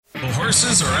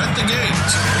horses are at the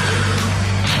gate.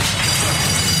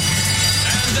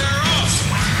 And they're off.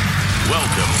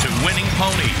 Welcome to Winning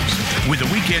Ponies. With the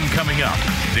weekend coming up,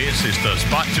 this is the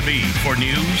spot to be for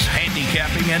news,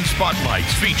 handicapping, and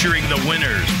spotlights featuring the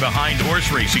winners behind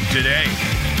horse racing today.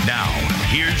 Now,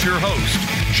 here's your host,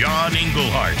 John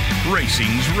Englehart,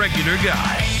 racing's regular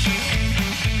guy.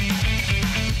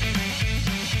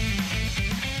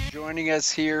 Joining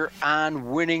us here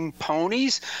on Winning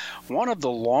Ponies, one of the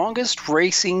longest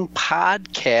racing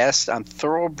podcasts on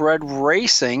thoroughbred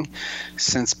racing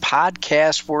since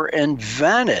podcasts were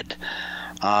invented.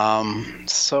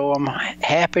 So I'm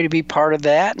happy to be part of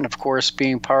that, and of course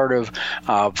being part of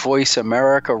Voice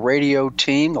America radio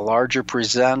team, the larger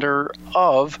presenter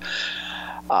of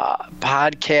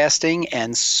podcasting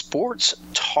and sports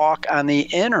talk on the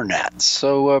internet.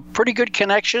 So pretty good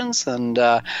connections, and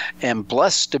am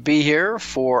blessed to be here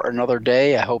for another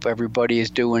day. I hope everybody is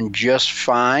doing just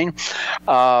fine.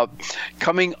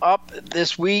 Coming up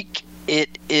this week,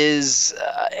 it is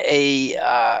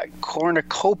a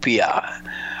cornucopia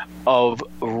of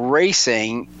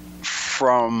racing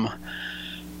from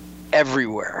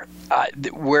everywhere.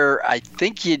 Where I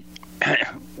think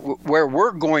where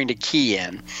we're going to key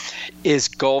in is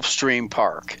Gulfstream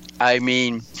Park. I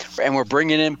mean, and we're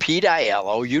bringing in Pete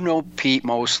Aiello. You know Pete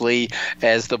mostly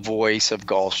as the voice of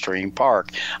Gulfstream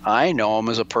Park. I know him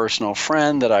as a personal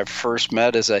friend that I first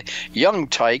met as a young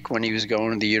tyke when he was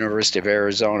going to the University of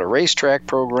Arizona racetrack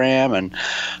program, and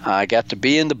I got to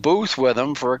be in the booth with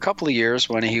him for a couple of years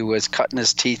when he was cutting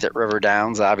his teeth at River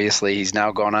Downs. Obviously, he's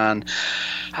now gone on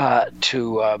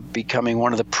to becoming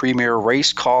one of the premier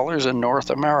race callers in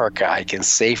North America, I can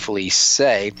safely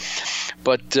say.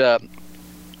 But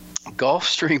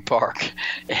Gulfstream Park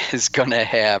is going to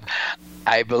have,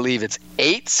 I believe it's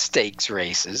 8 stakes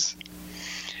races.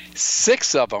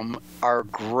 6 of them are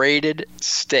graded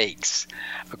stakes.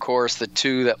 Of course, the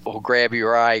 2 that will grab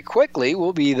your eye quickly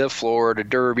will be the Florida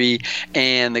Derby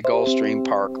and the Gulfstream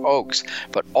Park Oaks.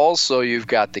 But also you've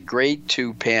got the Grade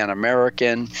 2 Pan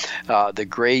American, the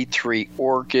Grade 3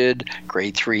 Orchid,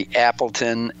 Grade 3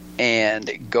 Appleton, and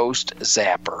Ghost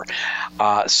Zapper.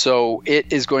 So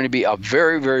it is going to be a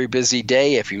very, very busy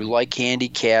day. If you like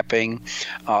handicapping,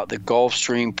 the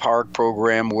Gulfstream Park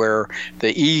program, where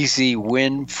the easy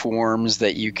win forms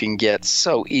that you can get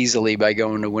so easily by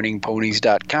going to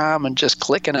winningponies.com and just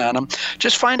clicking on them.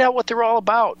 Just find out what they're all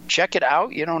about. Check it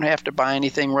out. You don't have to buy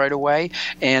anything right away,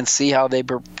 and see how they've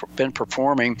been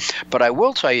performing. But I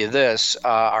will tell you this,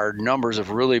 our numbers have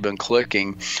really been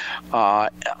clicking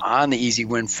on the easy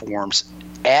win forms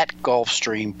at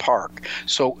Gulfstream Park.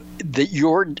 So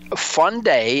your fun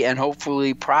day, and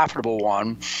hopefully profitable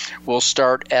one, will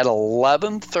start at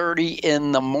 11:30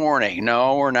 in the morning.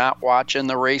 No, we're not watching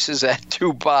the races at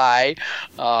Dubai,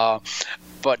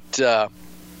 but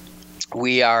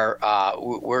we are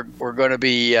we're going to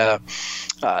be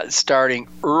starting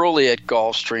early at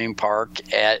Gulfstream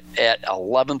Park at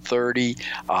 11:30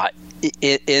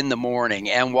 in the morning.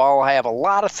 And while I have a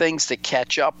lot of things to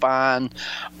catch up on,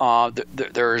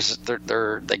 there's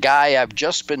the guy I've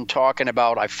just been talking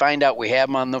about. I find out we have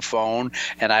him on the phone,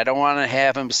 and I don't want to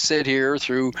have him sit here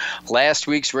through last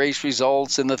week's race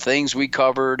results and the things we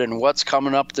covered and what's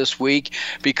coming up this week,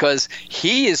 because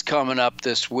he is coming up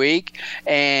this week,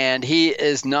 and he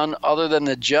is none other than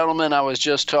the gentleman I was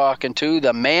just talking to,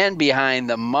 the man behind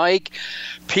the mic,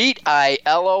 Pete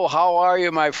Aiello. How are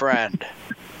you, my friend?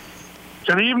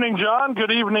 Good evening, John.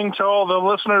 Good evening to all the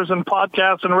listeners in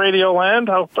podcast and radio land.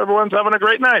 Hope everyone's having a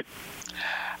great night.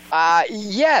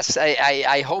 Yes,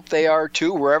 I hope they are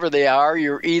too, wherever they are.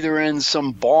 You're either in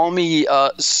some balmy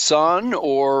sun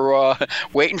or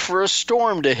waiting for a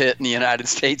storm to hit in the United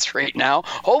States right now.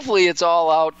 Hopefully it's all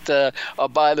out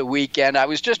by the weekend. I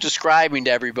was just describing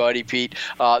to everybody, Pete,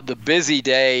 the busy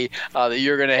day that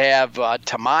you're going to have,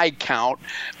 to my count.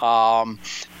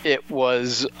 It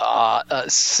was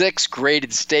 6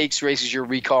 graded stakes races you're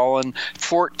recalling,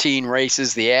 14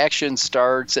 races. The action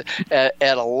starts at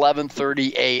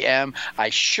 11:30 a.m. I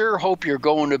sure hope you're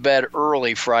going to bed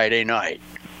early Friday night.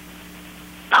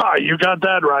 You got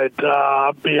that right.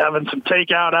 I'll be having some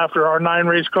takeout after our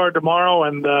 9-race card tomorrow,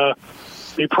 and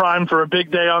be primed for a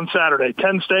big day on Saturday.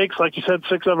 10 stakes, like you said,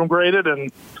 6 of them graded,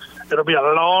 and it'll be a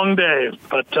long day.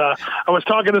 But I was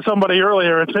talking to somebody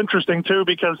earlier. It's interesting, too,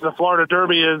 because the Florida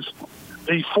Derby is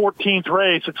the 14th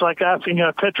race. It's like asking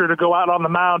a pitcher to go out on the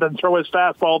mound and throw his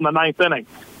fastball in the 9th inning.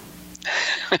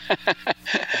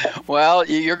 Well,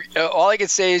 all I can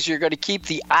say is you're going to keep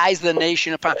the eyes of the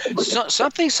nation upon.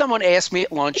 Something someone asked me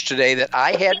at lunch today that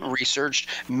I hadn't researched,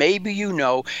 maybe you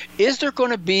know, is there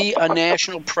going to be a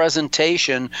national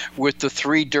presentation with the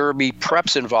 3 Derby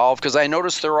preps involved? Because I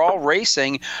noticed they're all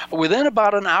racing within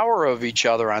about an hour of each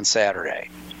other on Saturday.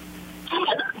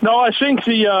 No, I think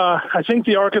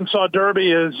the Arkansas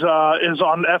Derby is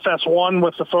on FS1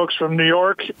 with the folks from New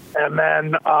York, and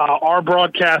then our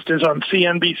broadcast is on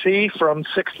CNBC from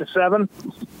 6 to 7.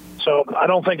 So I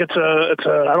don't think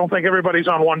I don't think everybody's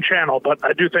on one channel, but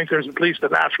I do think there's at least a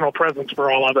national presence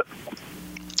for all of it.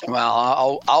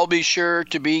 Well, I'll be sure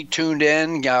to be tuned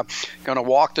in. Going to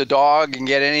walk the dog and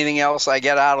get anything else I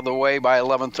get out of the way by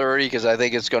 11:30 because I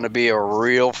think it's going to be a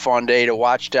real fun day to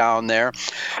watch down there.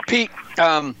 Pete,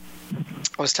 I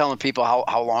was telling people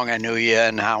how long I knew you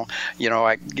and how,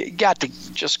 I got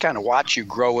to just kind of watch you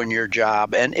grow in your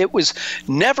job. And it was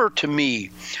never, to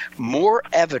me, more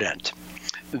evident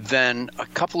than a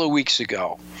couple of weeks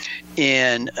ago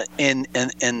in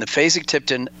the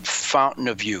Fasig-Tipton Fountain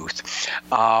of Youth.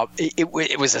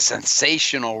 It was a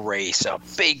sensational race, a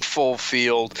big full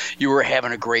field. You were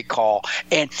having a great call,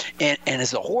 and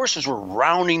as the horses were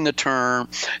rounding the turn,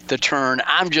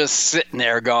 I'm just sitting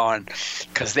there going,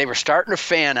 because they were starting to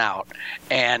fan out,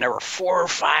 and there were 4 or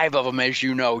 5 of them, as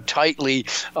you know, tightly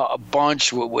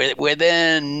bunched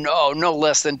within no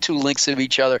less than 2 lengths of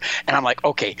each other, and I'm like,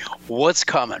 okay, what's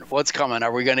coming?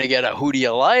 Are we going to get a who do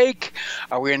you like?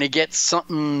 Are we going to get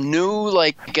something new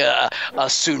like a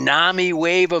tsunami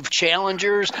wave of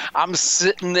challengers? I'm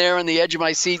sitting there on the edge of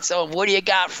my seat. So what do you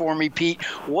got for me, Pete?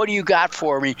 What do you got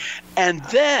for me? And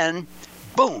then,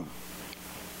 boom,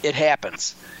 it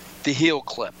happens. The heel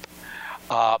clip.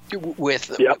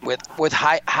 With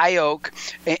High Oak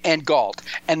and Galt,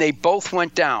 and they both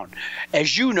went down.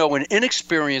 As you know, an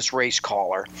inexperienced race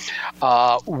caller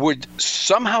would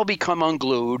somehow become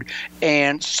unglued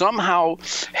and somehow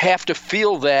have to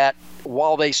feel that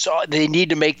while they need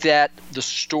to make that the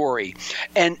story.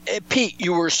 And Pete,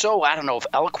 you were so, I don't know if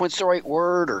eloquent's the right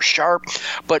word or sharp,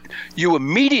 but you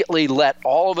immediately let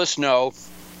all of us know,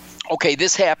 okay,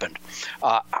 this happened.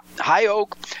 High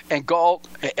Oak and Galt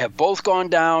have both gone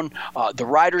down. The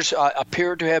riders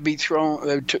appear to have been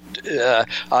thrown to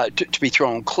be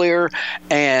thrown clear,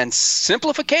 and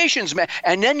Simplifications, man.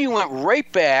 And then you went right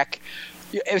back.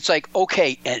 It's like,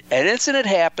 okay, an incident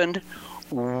happened.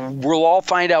 We'll all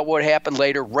find out what happened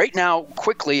later. Right now,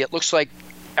 quickly, it looks like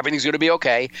everything's going to be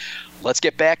okay. Let's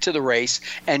get back to the race.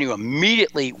 And you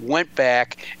immediately went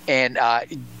back and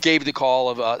gave the call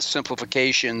of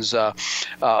Simplification's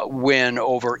win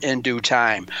over In Due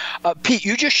Time. Pete,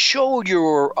 you just showed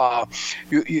your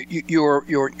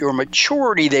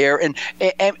maturity there,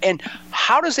 and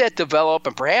how does that develop?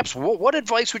 And perhaps what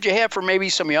advice would you have for maybe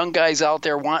some young guys out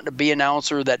there wanting to be an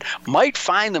announcer that might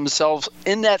find themselves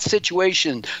in that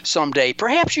situation someday?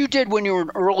 Perhaps you did when you were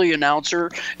an early announcer,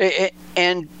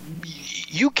 and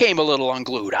you came a little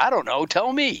unglued. I don't know.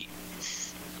 Tell me.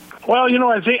 Well,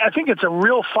 I think it's a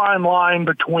real fine line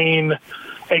between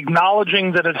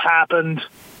acknowledging that it happened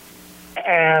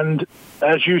and,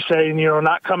 as you say,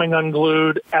 not coming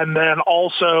unglued, and then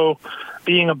also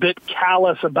being a bit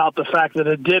callous about the fact that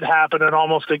it did happen and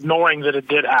almost ignoring that it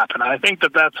did happen. I think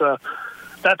that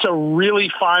that's a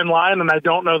really fine line, and I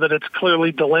don't know that it's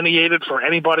clearly delineated for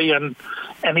anybody and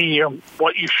any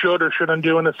what you should or shouldn't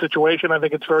do in a situation. I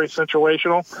think it's very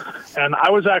situational, and I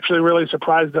was actually really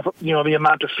surprised at, the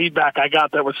amount of feedback I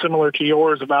got that was similar to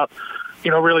yours about,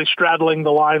 really straddling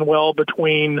the line well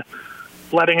between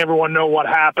letting everyone know what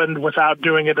happened without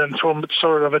doing it in some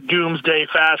sort of a doomsday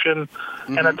fashion,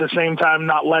 and at the same time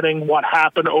not letting what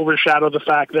happened overshadow the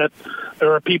fact that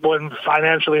there are people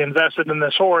financially invested in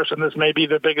this horse, and this may be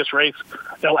the biggest race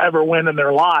they'll ever win in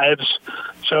their lives.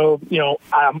 So,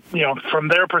 from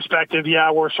their perspective,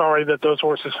 we're sorry that those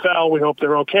horses fell. We hope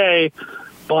they're okay,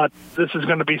 but this is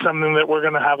going to be something that we're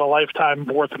going to have a lifetime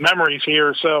worth of memories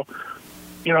here. So,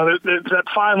 there's that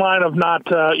fine line of not,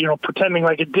 pretending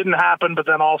like it didn't happen, but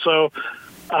then also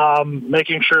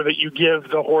making sure that you give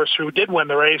the horse who did win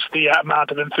the race the amount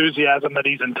of enthusiasm that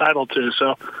he's entitled to.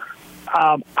 So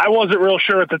I wasn't real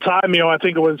sure at the time. I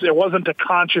think it wasn't a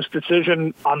conscious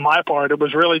decision on my part. It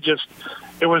was really just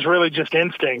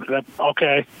instinct that,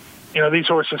 okay, these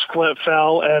horses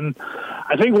fell. And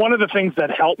I think one of the things that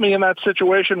helped me in that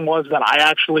situation was that I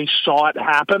actually saw it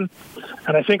happen.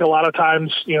 And I think a lot of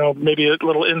times, maybe a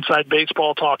little inside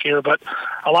baseball talk here, but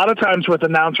a lot of times with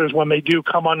announcers, when they do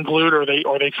come unglued or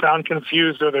they sound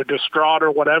confused or they're distraught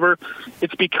or whatever,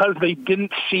 it's because they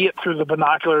didn't see it through the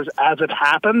binoculars as it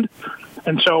happened.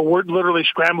 And so we're literally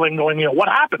scrambling, going, what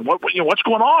happened? What's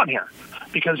going on here?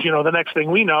 Because, the next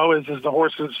thing we know is the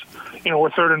horses, were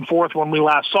third and fourth when we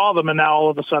last saw them, and now all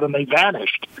of a sudden they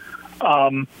vanished.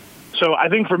 So I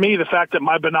think for me, the fact that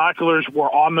my binoculars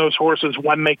were on those horses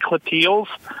when they clipped heels,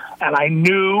 and I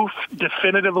knew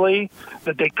definitively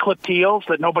that they clipped heels,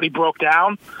 that nobody broke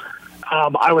down,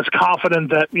 I was confident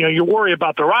that, you worry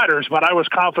about the riders, but I was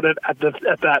confident at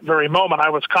that very moment, I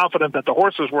was confident that the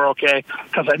horses were okay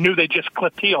because I knew they just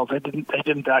clipped heels. They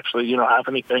didn't actually, have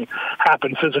anything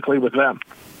happen physically with them.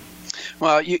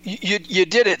 Well, you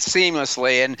did it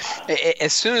seamlessly, and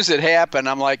as soon as it happened,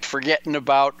 I'm like forgetting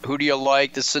about who do you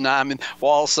like, the tsunami.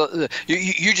 Well,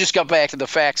 you just got back to the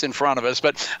facts in front of us.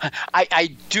 But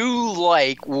I do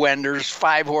like when there's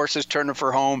 5 horses turning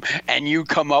for home, and you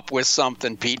come up with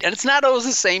something, Pete. And it's not always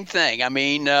the same thing. I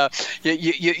mean,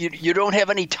 you don't have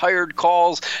any tired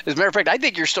calls. As a matter of fact, I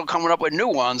think you're still coming up with new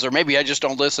ones, or maybe I just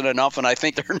don't listen enough, and I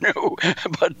think they're new.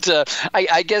 But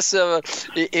I guess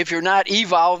if you're not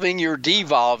evolving, you're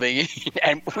devolving,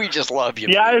 and we just love you.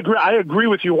 Yeah, I agree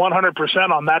with you 100%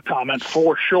 on that comment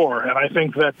for sure. And I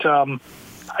think that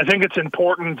I think it's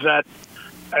important that,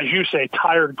 as you say,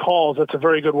 tired calls. That's a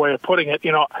very good way of putting it.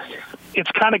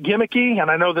 It's kind of gimmicky, and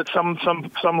I know that some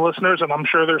listeners, and I'm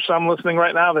sure there's some listening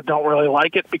right now that don't really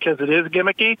like it because it is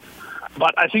gimmicky.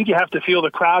 But I think you have to feel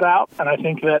the crowd out, and I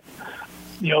think that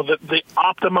the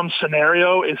optimum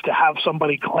scenario is to have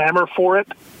somebody clamor for it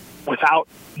without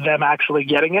them actually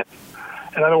getting it.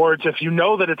 In other words, if you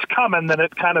know that it's coming, then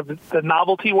it kind of, the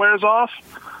novelty wears off.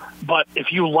 But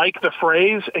if you like the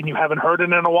phrase and you haven't heard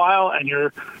it in a while and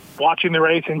you're watching the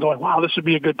race and going, wow, this would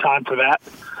be a good time for that.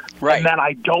 Right. And then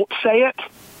I don't say it,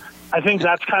 I think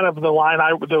that's kind of the line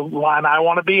I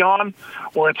want to be on,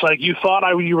 where it's like you thought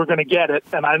you were going to get it,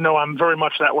 and I know I'm very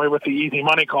much that way with the easy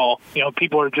money call.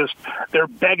 People are they're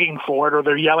begging for it or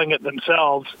they're yelling it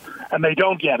themselves, and they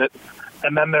don't get it.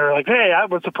 And then they're like, hey,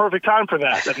 that was the perfect time for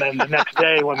that. And then the next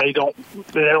day when they don't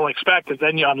expect it,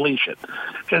 then you unleash it.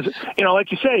 Because,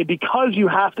 like you say, because you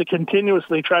have to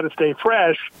continuously try to stay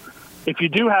fresh, if you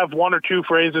do have 1 or 2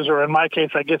 phrases, or in my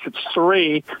case, I guess it's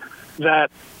 3,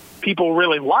 that people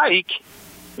really like,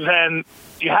 then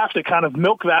you have to kind of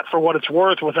milk that for what it's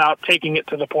worth without taking it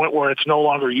to the point where it's no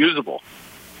longer usable.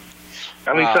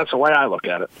 At least that's the way I look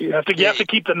at it. You have to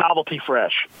keep the novelty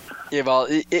fresh. Yeah, well,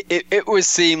 it was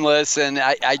seamless, and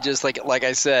I just like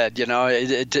I said,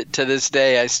 to this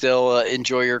day I still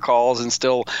enjoy your calls and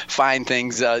still find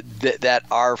things that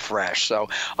are fresh. So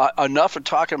enough of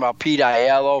talking about Pete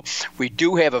Aiello. We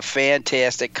do have a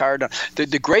fantastic card.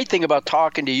 The great thing about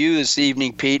talking to you this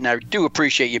evening, Pete, and I do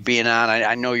appreciate you being on.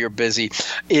 I know you're busy.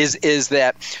 Is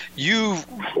that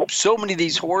so many of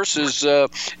these horses,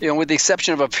 with the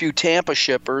exception of a few Tampa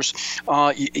shippers,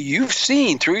 you've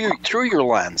seen through your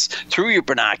lens, through your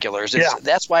binoculars.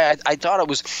 That's why I thought it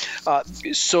was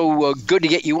so good to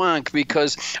get you on,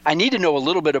 because I need to know a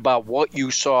little bit about what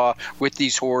you saw with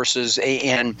these horses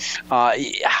and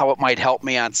how it might help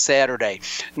me on Saturday.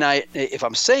 Now, if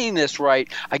I'm saying this right,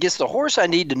 I guess the horse I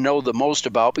need to know the most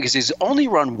about, because he's only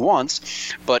run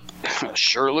once, but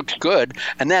sure looks good,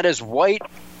 and that is White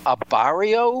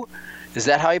Abarrio. Is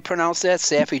that how you pronounce that?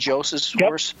 Safi Joseph's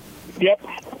horse? Yep.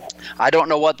 I don't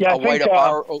know what a White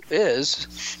Abarrio is.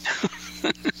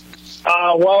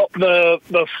 Well,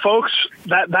 the folks,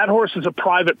 that horse is a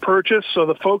private purchase, so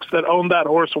the folks that owned that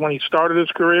horse when he started his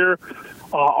career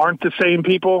aren't the same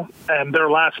people, and their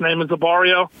last name is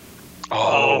Abarrio.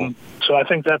 So I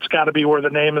think that's got to be where the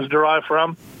name is derived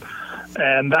from.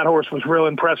 And that horse was real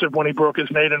impressive when he broke his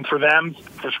maiden for them,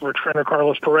 for trainer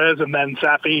Carlos Perez, and then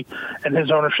Safi and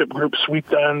his ownership group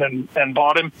sweeped in and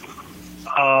bought him.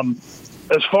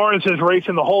 As far as his race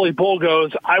in the Holy Bull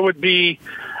goes, I would say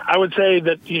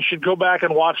that you should go back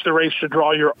and watch the race to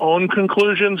draw your own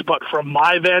conclusions. But from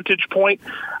my vantage point,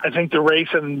 I think the race,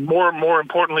 and more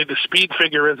importantly, the speed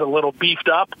figure is a little beefed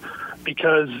up,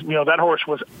 because that horse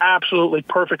was absolutely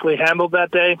perfectly handled that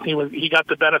day. He got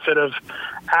the benefit of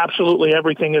absolutely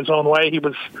everything his own way. He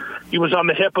was on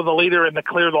the hip of the leader in the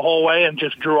clear the whole way and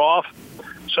just drew off.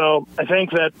 So I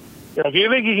think that if you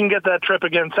think you can get that trip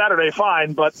again Saturday,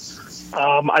 fine. But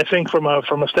I think from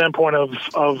a standpoint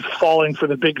of falling for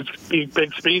the big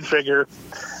speed figure,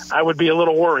 I would be a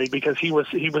little worried, because he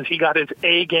got his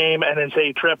A game and his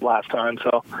A trip last time.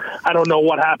 So I don't know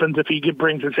what happens if he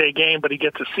brings his A game, but he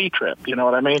gets a C trip. You know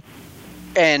what I mean?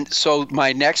 And so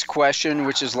my next question,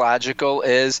 which is logical,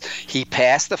 is he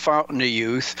passed the Fountain of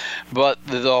Youth, but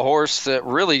the horse that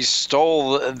really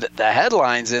stole the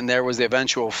headlines in there was the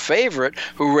eventual favorite,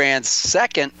 who ran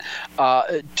second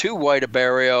to White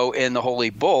Abarrio in the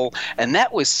Holy Bull, and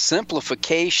that was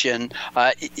Simplification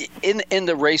in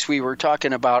the race we were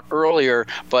talking about earlier.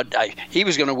 But he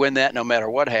was going to win that no matter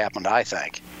what happened, I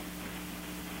think.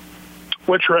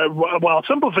 Well,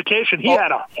 Simplification, he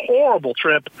had a horrible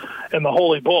trip in the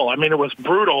Holy Bull. I mean, it was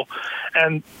brutal.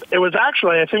 And it was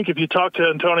actually, I think if you talk to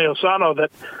Antonio Sano,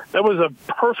 that was a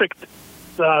perfect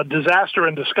disaster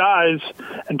in disguise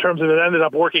in terms of it ended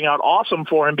up working out awesome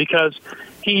for him, because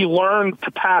he learned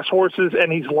to pass horses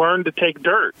and he's learned to take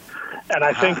dirt. And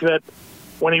I think that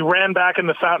when he ran back in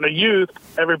the Fountain of Youth,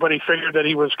 everybody figured that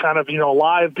he was kind of,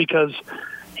 alive because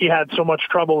he had so much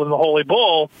trouble in the Holy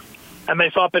Bull. And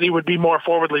they thought that he would be more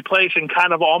forwardly placed and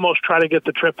kind of almost try to get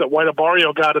the trip that White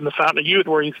Abarrio got in the Fountain of Youth,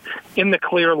 where he's in the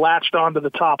clear, latched onto the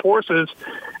top horses.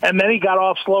 And then he got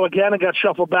off slow again and got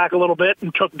shuffled back a little bit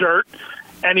and took dirt,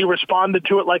 and he responded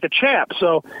to it like a champ.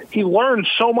 So he learned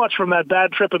so much from that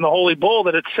bad trip in the Holy Bull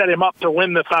that it set him up to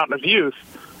win the Fountain of Youth.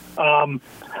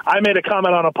 I made a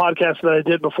comment on a podcast that I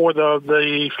did before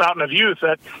the Fountain of Youth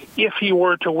that if he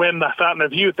were to win the Fountain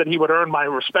of Youth, that he would earn my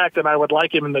respect and I would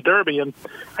like him in the Derby. And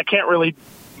I can't really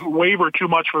waver too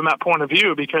much from that point of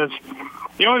view, because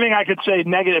the only thing I could say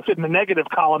negative in the negative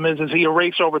column is he a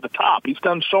race over the top? He's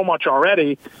done so much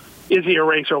already. Is he a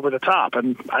race over the top?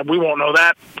 And we won't know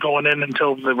that going in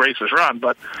until the race is run.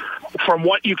 But from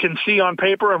what you can see on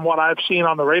paper and what I've seen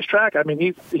on the racetrack, I mean,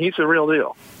 he's the real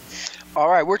deal. All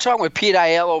right, we're talking with Pete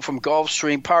Aiello from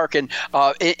Gulfstream Park, and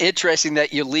interesting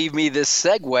that you leave me this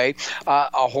segue.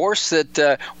 A horse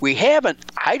that we haven't,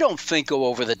 I don't think, go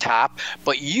over the top,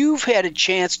 but you've had a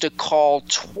chance to call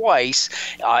twice,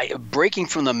 breaking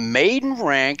from the maiden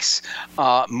ranks,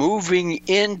 moving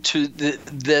into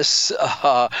this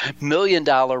 $1 million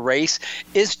race,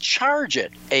 is Charge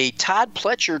It, a Todd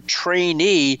Pletcher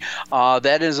trainee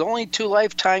that is only 2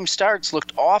 lifetime starts,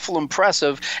 looked awful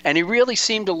impressive, and he really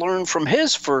seemed to learn from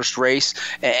his first race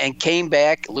and came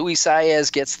back. Luis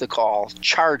Saez gets the call.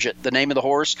 Charge It, the name of the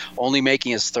horse, only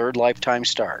making his 3rd lifetime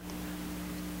start.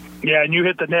 Yeah, and you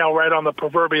hit the nail right on the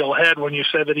proverbial head when you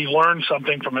said that he learned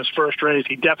something from his first race.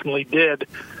 He definitely did.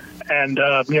 And,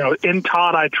 in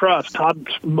Todd I trust. Todd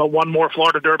won more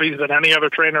Florida Derbies than any other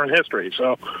trainer in history.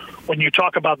 So when you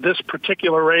talk about this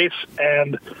particular race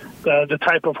and the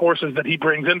type of horses that he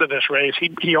brings into this race,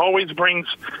 he always brings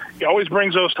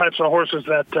those types of horses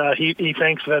that he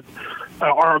thinks that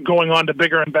are going on to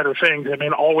bigger and better things. I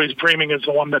mean, Always Dreaming is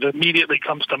the one that immediately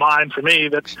comes to mind for me.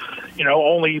 That,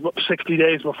 only 60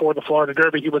 days before the Florida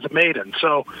Derby, he was a maiden.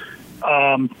 So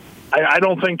I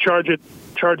don't think Charge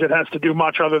It has to do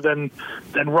much other than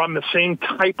run the same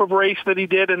type of race that he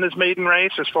did in his maiden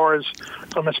race, as far as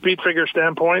from a speed figure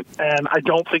standpoint. And I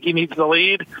don't think he needs the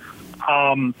lead.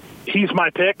 He's my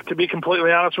pick, to be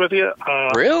completely honest with you.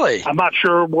 Really? I'm not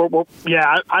sure.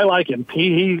 I like him.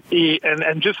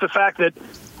 And just the fact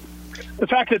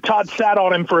that Todd sat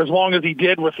on him for as long as he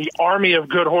did, with the army of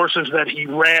good horses that he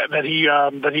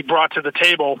he brought to the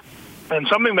table. And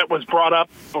something that was brought up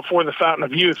before the Fountain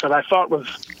of Youth that I thought was,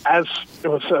 as it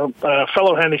was a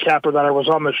fellow handicapper that I was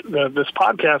on this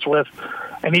podcast with,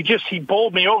 and he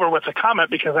bowled me over with a comment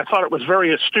because I thought it was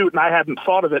very astute and I hadn't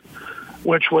thought of it,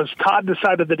 which was Todd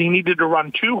decided that he needed to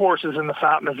run 2 horses in the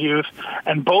Fountain of Youth,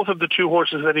 and both of the 2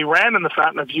 horses that he ran in the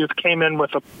Fountain of Youth came in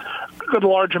with a good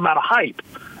large amount of hype.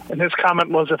 And his comment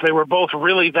was, if they were both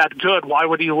really that good, why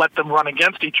would he let them run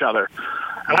against each other?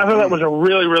 And I thought that was a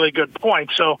really, really good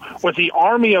point. So with the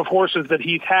army of horses that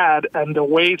he's had and the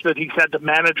ways that he's had to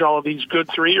manage all of these good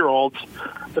 3-year-olds,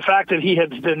 the fact that he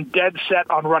had been dead set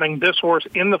on running this horse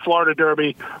in the Florida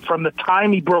Derby from the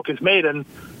time he broke his maiden,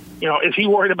 is he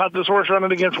worried about this horse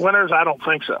running against winners? I don't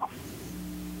think so.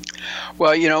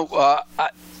 Well,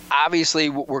 obviously,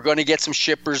 we're going to get some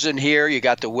shippers in here. You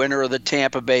got the winner of the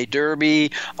Tampa Bay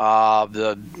Derby,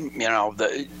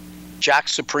 the Jock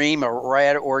Supreme or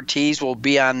Jose Ortiz will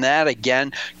be on that.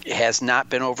 Again, has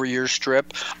not been over your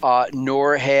strip,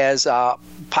 nor has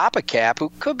Papa Cap,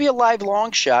 who could be a live long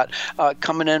shot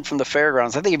coming in from the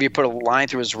fairgrounds. I think if you put a line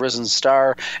through his Risen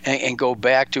Star and go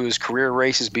back to his career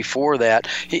races before that,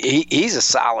 he's a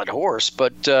solid horse.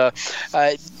 But correct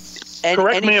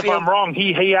me if I'm wrong,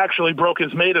 he actually broke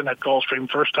his maiden at Gulfstream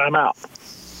first time out.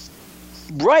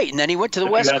 Right, and then he went to the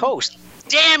West Coast.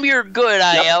 Damn, you're good,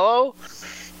 Aiello.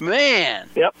 Man.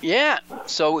 Yep. Yeah.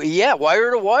 So,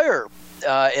 wire to wire.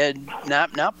 And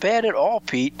not bad at all,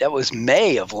 Pete. That was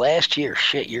May of last year.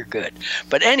 Shit, you're good.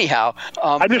 But anyhow,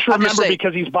 I just remember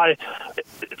because he's by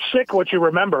sick what you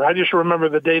remember. I just remember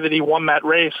the day that he won that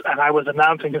race, and I was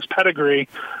announcing his pedigree,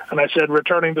 and I said,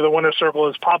 returning to the winner's circle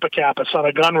is Papa Cap, a son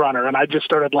of gun runner, and I just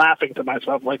started laughing to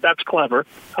myself, like, that's clever.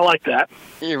 I like that.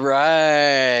 You're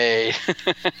right.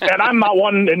 And I'm not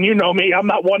one, and you know me, I'm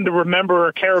not one to remember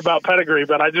or care about pedigree,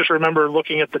 but I just remember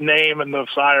looking at the name and the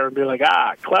sire and be like,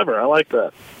 clever, I like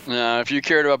that. If you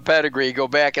cared about pedigree, go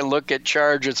back and look at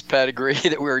Charge's pedigree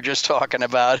that we were just talking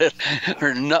about.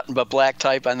 There's nothing but black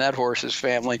type on that horse's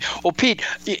family. Well, Pete,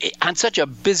 on such a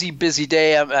busy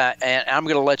day, and I'm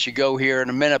going to let you go here in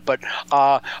a minute, but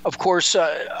of course,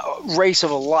 race of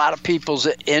a lot of people's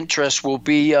interest will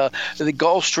be the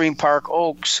Gulfstream Park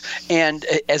Oaks. And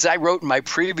as I wrote in my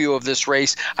preview of this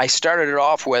race, I started it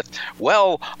off with,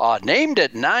 named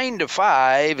at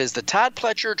 9-5 is the Todd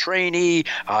Pletcher trainee,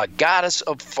 Goddess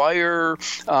of Fire,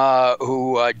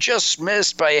 who just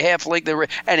missed by a half length.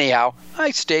 Anyhow,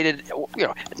 I stated,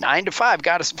 9-5,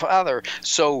 Goddess of Fire.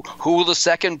 So who will the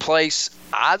second place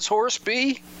odds horse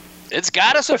be? It's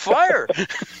Goddess of Fire.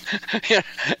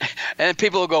 And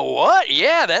people will go, what?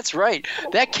 Yeah, that's right.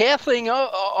 That Kathleen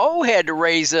O had to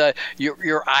raise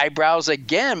your eyebrows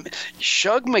again.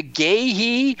 Shug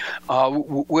McGaughey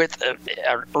with an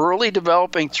early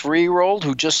developing 3-year-old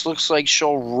who just looks like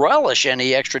she'll relish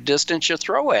any extra distance you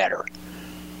throw at her.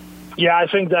 Yeah, I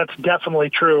think that's definitely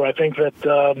true. I think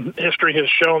that history has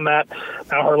shown that.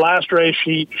 Now, her last race,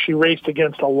 she raced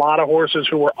against a lot of horses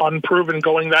who were unproven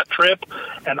going that trip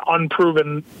and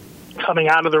unproven coming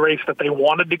out of the race that they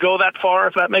wanted to go that far,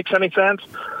 if that makes any sense.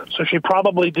 So she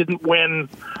probably didn't win.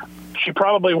 She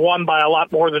probably won by a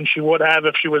lot more than she would have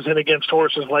if she was in against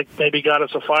horses like maybe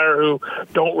Goddess of Fire, who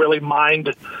don't really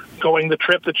mind going the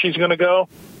trip that she's going to go.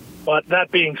 But that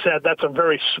being said, that's a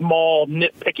very small,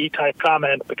 nitpicky type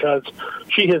comment because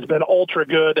she has been ultra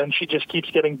good and she just keeps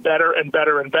getting better and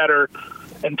better and better.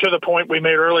 And to the point we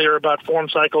made earlier about form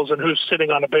cycles and who's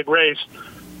sitting on a big race,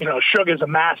 Shug is a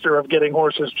master of getting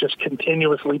horses just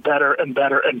continuously better and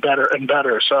better and better and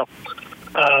better. So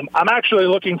I'm actually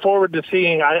looking forward to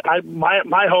seeing.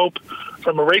 My hope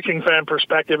from a racing fan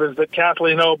perspective is that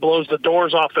Kathleen O blows the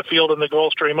doors off the field in the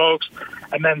Gulfstream Oaks,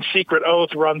 and then Secret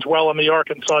Oath runs well in the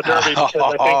Arkansas Derby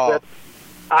because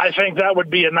I think that would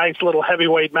be a nice little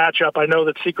heavyweight matchup. I know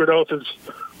that Secret Oath is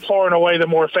far and away the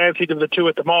more fancied of the two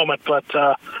at the moment, but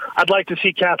I'd like to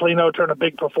see Kathleen O turn a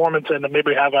big performance in and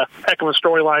maybe have a heck of a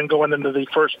storyline going into the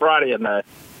first Friday in that.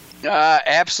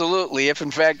 Absolutely. If,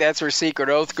 in fact, that's where Secret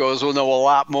Oath goes, we'll know a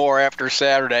lot more after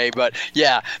Saturday. But,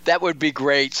 yeah, that would be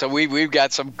great. So we've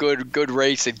got some good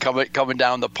racing coming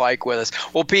down the pike with us.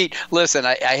 Well, Pete, listen,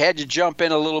 I had to jump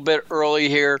in a little bit early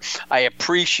here. I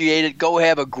appreciate it. Go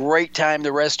have a great time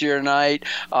the rest of your night.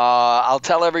 I'll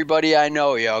tell everybody I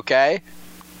know you, okay?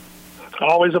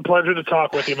 Always a pleasure to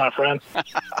talk with you, my friend.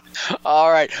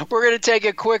 All right. We're going to take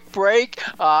a quick break.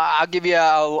 I'll give you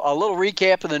a little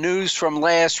recap of the news from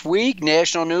last week,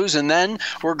 national news, and then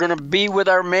we're going to be with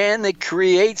our man that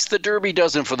creates the Derby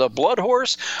Dozen for the Blood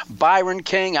Horse, Byron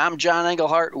King. I'm John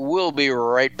Englehart. We'll be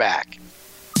right back.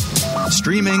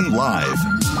 Streaming live,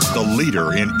 the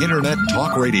leader in Internet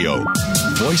talk radio,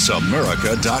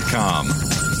 VoiceAmerica.com.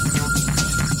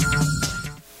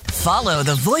 Follow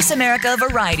the Voice America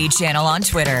Variety channel on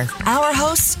Twitter. Our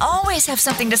hosts always have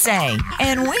something to say,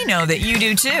 and we know that you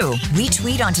do too. We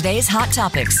tweet on today's hot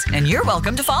topics, and you're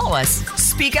welcome to follow us.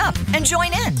 Speak up and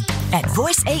join in at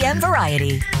Voice AM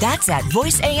Variety. That's at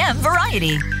Voice AM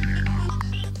Variety.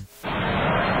 And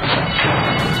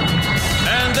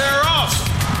they're off.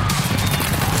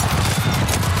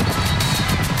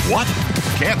 What?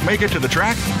 Can't make it to the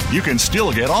track? You can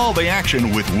still get all the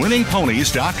action with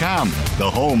winningponies.com, the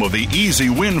home of the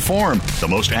easy win form, the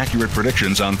most accurate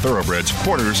predictions on thoroughbreds,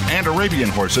 quarters, and Arabian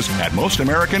horses at most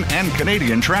American and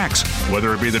Canadian tracks.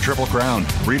 Whether it be the Triple Crown,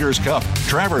 Breeders' Cup,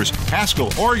 Travers,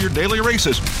 Haskell, or your daily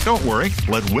races, don't worry,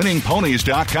 let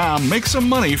winningponies.com make some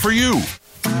money for you.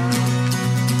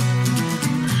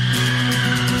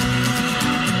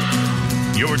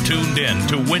 You're tuned in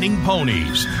to Winning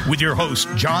Ponies with your host,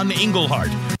 John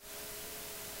Englehart.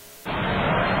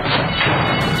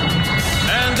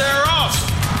 And they're off.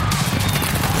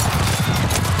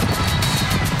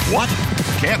 What?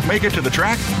 Can't make it to the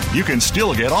track? You can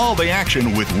still get all the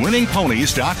action with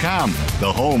winningponies.com,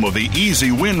 the home of the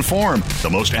easy win form, the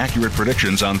most accurate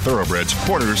predictions on thoroughbreds,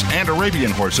 quarters, and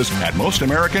Arabian horses at most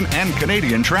American and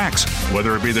Canadian tracks.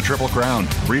 Whether it be the Triple Crown,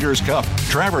 Breeders' Cup,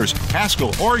 Travers,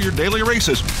 Haskell, or your daily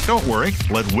races, don't worry,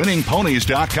 let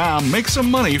winningponies.com make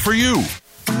some money for you.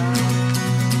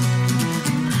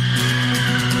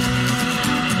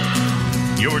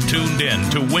 You're tuned in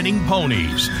to Winning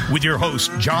Ponies with your host,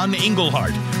 John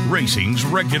Englehart, racing's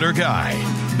regular guy.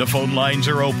 The phone lines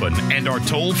are open and are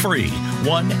toll-free,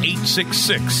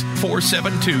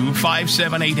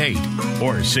 1-866-472-5788,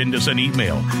 or send us an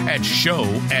email at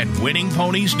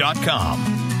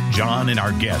show@winningponies.com. John and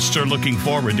our guests are looking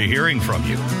forward to hearing from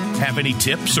you. Have any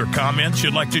tips or comments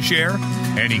you'd like to share?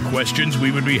 Any questions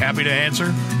we would be happy to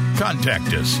answer?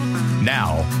 Contact us.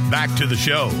 Now, back to the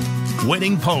show.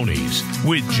 Winning Ponies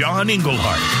with John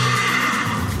Englehart.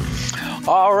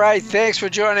 All right, thanks for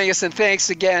joining us, and thanks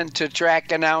again to track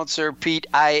announcer Pete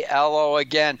Aiello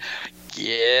again.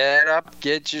 Get up,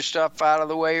 get your stuff out of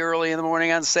the way early in the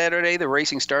morning on Saturday. The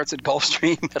racing starts at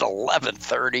Gulfstream at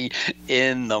 11:30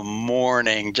 in the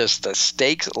morning. Just a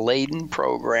stakes-laden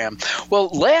program. Well,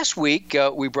 last week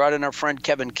we brought in our friend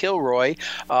Kevin Kilroy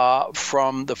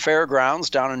from the fairgrounds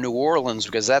down in New Orleans,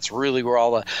 because that's really where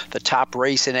all the top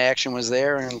racing action was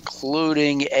there,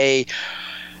 including a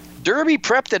Derby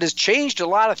prep that has changed a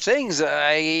lot of things.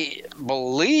 I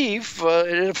believe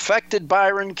it affected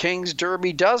Byron King's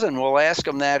Derby dozen. We'll ask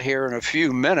him that here in a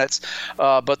few minutes.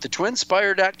 But the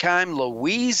TwinSpire.com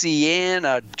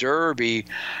Louisiana Derby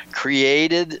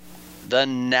created the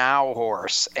Now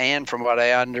horse, and from what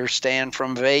I understand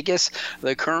from Vegas,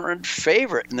 the current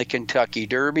favorite in the Kentucky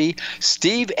Derby,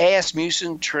 Steve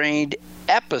Asmussen-trained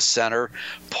Epicenter,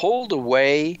 pulled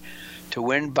away to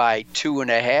win by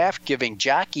 2.5, giving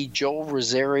jockey Joel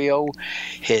Rosario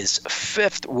his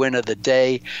 5th win of the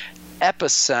day.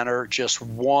 Epicenter just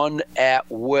won at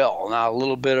will. Now, a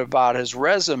little bit about his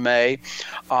resume.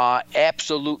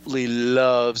 Absolutely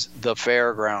loves the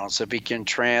fairgrounds. If he can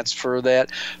transfer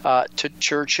that to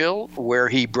Churchill, where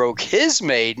he broke his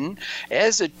maiden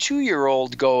as a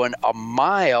 2-year-old going a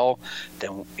mile,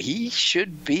 then he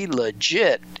should be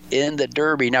legit in the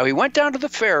Derby. Now, he went down to the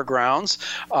fairgrounds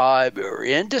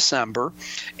in December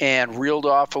and reeled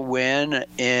off a win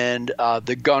in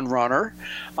the Gun Runner.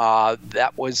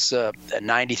 That was a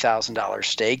 $90,000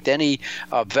 stake. Then he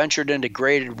ventured into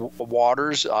graded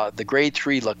waters. The grade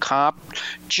 3 Lecomte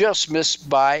just missed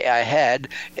by a head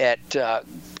at To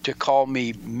Call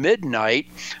Me Midnight,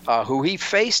 who he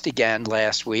faced again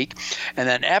last week. And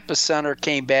then Epicenter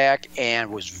came back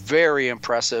and was very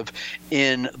impressive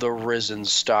in the Risen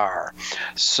Star.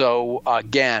 So,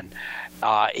 again,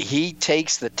 he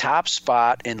takes the top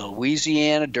spot in the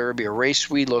Louisiana Derby, a race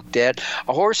we looked at.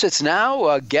 A horse that's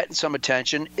now getting some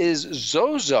attention is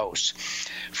Zozos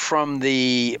from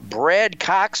the Brad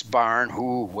Cox barn,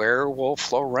 where will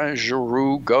Florent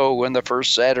Giroux go in the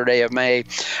first Saturday of May?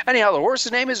 Anyhow, the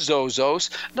horse's name is Zozos.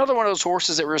 Another one of those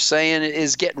horses that we're saying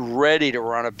is getting ready to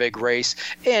run a big race,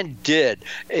 and did.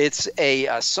 It's a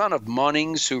son of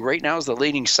Munnings, who right now is the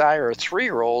leading sire of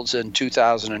 3-year-olds in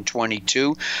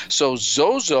 2022. So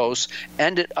Zozos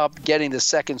ended up getting the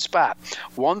 2nd spot.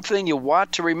 One thing you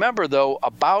want to remember, though,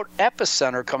 about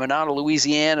Epicenter coming out of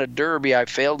Louisiana Derby, I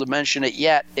failed to mention it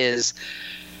yet, is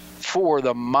for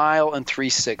the 1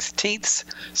 3/16,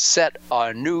 set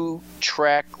a new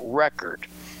track record.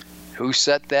 Who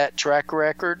set that track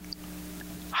record?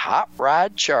 Hot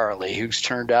Rod Charlie, who's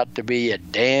turned out to be a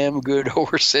damn good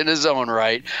horse in his own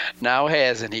right. Now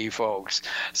hasn't he, folks?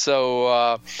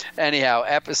 So anyhow,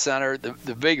 Epicenter,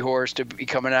 the big horse to be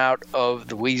coming out of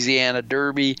the Louisiana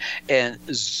Derby, and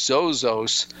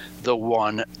Zozos, the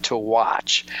one to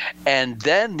watch. And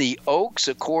then the Oaks,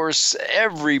 of course,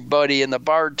 everybody in the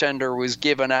bartender was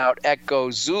giving out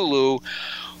Echo Zulu.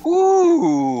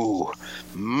 Ooh,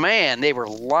 man, they were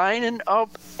lining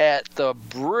up at the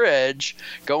bridge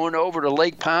going over to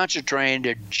Lake Pontchartrain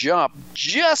to jump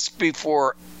just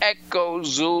before Echo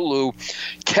Zulu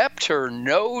kept her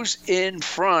nose in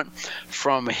front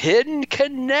from Hidden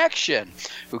Connection,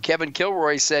 who Kevin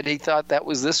Kilroy said he thought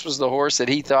this was the horse that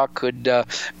he thought could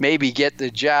maybe get the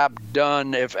job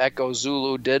done if Echo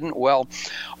Zulu didn't. Well,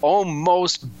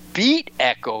 almost beat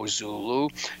Echo Zulu.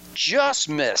 Just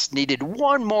missed, needed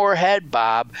one more head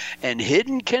bob, and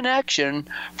Hidden Connection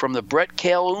from the Brett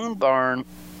Calhoun barn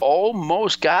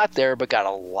almost got there, but got a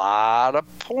lot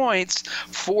of points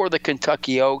for the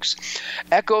Kentucky Oaks.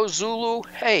 Echo Zulu,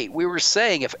 hey, we were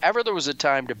saying if ever there was a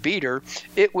time to beat her,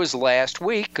 it was last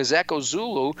week, because Echo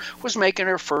Zulu was making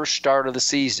her first start of the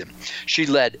season. She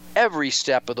led every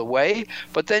step of the way,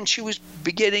 but then she was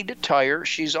beginning to tire.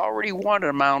 She's already won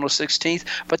a mile and a 16th,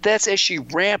 but that's as she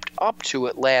ramped up to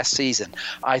it last season.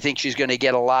 I think she's going to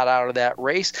get a lot out of that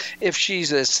race. If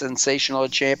she's as sensational a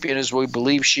champion as we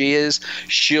believe she is,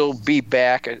 she'll be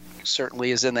back. It certainly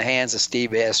is in the hands of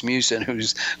Steve Asmussen,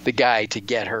 who's the guy to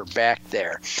get her back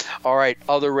there. All right,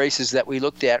 other races that we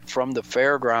looked at from the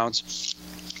fairgrounds.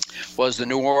 was the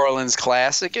New Orleans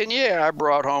Classic, and yeah, I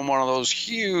brought home one of those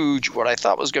huge, what I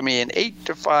thought was going to be an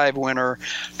 8-5 winner,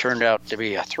 turned out to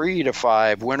be a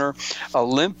 3-5 winner.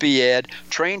 Olympiad,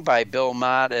 trained by Bill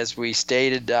Mott, as we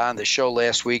stated on the show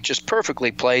last week, just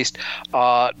perfectly placed.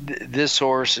 This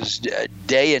horse is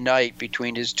day and night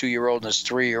between his 2-year-old and his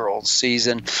 3-year-old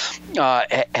season.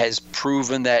 Has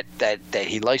proven that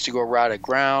he likes to go around at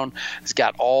ground. He's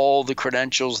got all the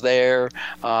credentials there.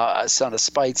 Son of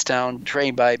Speightstown,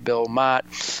 trained by Bill Mott.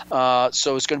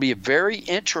 So it's going to be a very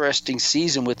interesting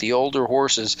season with the older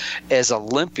horses, as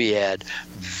Olympiad,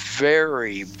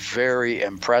 very, very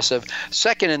impressive.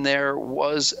 Second in there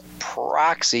was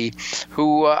Proxy,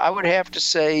 who I would have to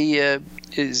say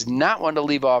is not one to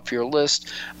leave off your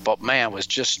list, but man, was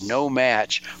just no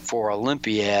match for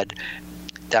Olympiad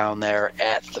down there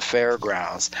at the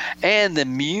fairgrounds. And the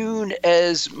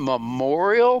Munez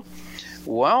Memorial,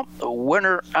 well, the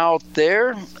winner out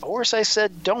there, a horse I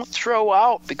said don't throw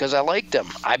out because I liked him.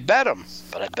 I bet him,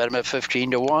 but I bet him at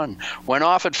 15-1. Went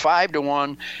off at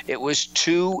 5-1. It was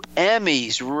 2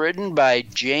 Emmys, ridden by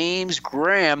James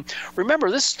Graham. Remember,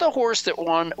 this is the horse that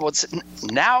won what's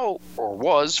now, or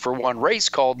was for one race,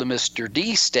 called the Mr.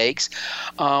 D Stakes,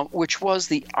 which was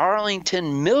the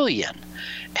Arlington Million.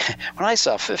 When I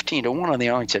saw 15-1 on the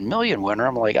Arlington Million winner,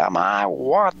 I'm like, I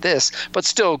want this. But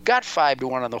still, got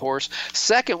 5-1 on the horse.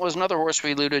 Second was another horse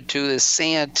we alluded to, this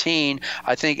Santine.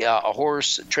 I think a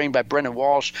horse trained by Brendan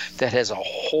Walsh that has a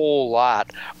whole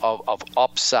lot of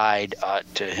upside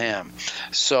to him.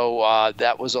 So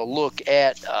that was a look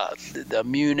at the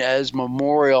Munez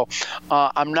Memorial.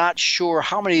 I'm not sure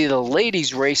how many of the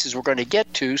ladies' races we're going to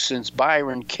get to, since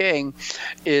Byron King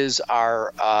is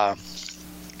our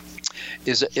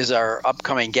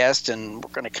upcoming guest, and we're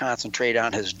going to concentrate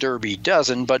on his Derby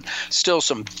dozen, but still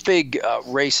some big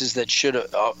races that should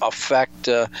affect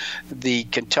the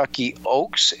Kentucky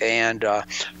Oaks. And of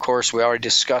course, we already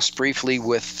discussed briefly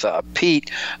with Pete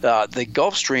the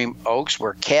Gulfstream Oaks,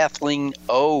 where Kathleen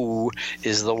O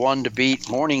is the one to beat.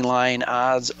 Morning line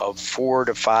odds of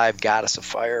 4-5. Goddess of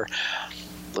Fire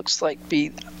looks like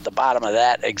be the bottom of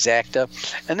that exacta.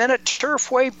 And then at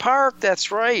Turfway Park,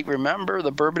 that's right, remember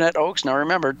the Bourbonnette Oaks. Now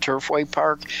remember, Turfway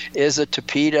Park is a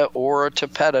Tapeta or a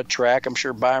Tapeta track. I'm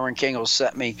sure Byron King will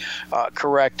set me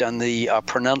correct on the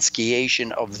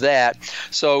pronunciation of that.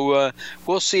 So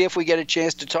we'll see if we get a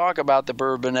chance to talk about the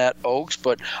Bourbonnette Oaks.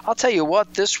 But I'll tell you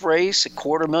what, this race,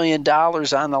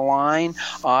 $250,000 on the line,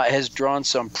 has drawn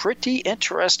some pretty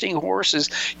interesting horses.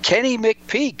 Kenny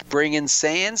McPeak bringing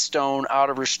Sandstone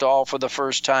out of her stall for the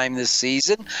first time this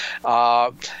season.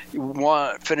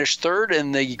 Finished third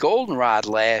in the Goldenrod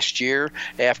last year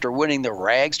after winning the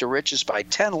Rags to Riches by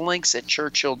 10 lengths at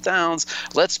Churchill Downs.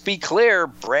 Let's be clear,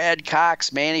 Brad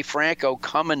Cox, Manny Franco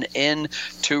coming in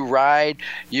to ride.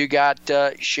 You got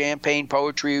Champagne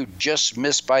Poetry, who just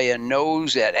missed by a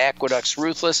nose at Aqueduct's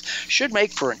Ruthless. Should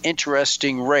make for an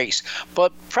interesting race,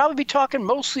 but probably be talking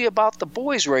mostly about the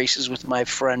boys' races with my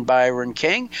friend Byron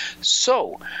King.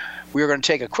 So we're going to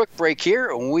take a quick break here,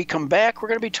 and when we come back, we're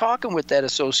going to be talking with that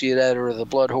associate editor of the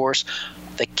Blood Horse,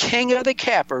 the king of the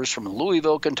cappers from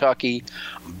Louisville, Kentucky,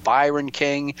 Byron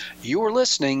King. You are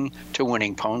listening to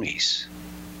Winning Ponies.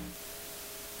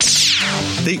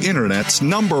 The Internet's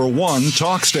 #1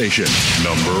 talk station.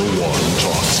 #1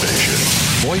 talk station.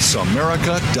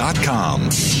 VoiceAmerica.com.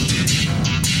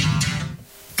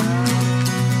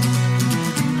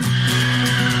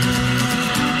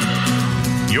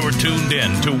 You're tuned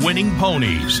in to Winning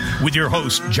Ponies with your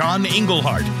host, John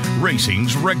Englehart,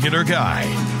 racing's regular guy.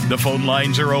 The phone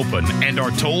lines are open and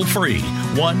are toll-free,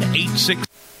 1-866.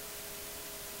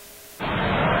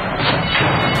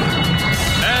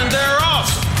 And they're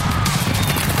off!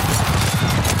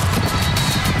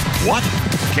 What?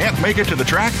 Can't make it to the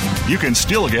track? You can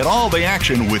still get all the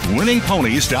action with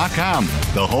winningponies.com,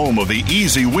 the home of the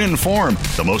easy win form,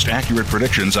 the most accurate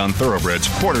predictions on thoroughbreds,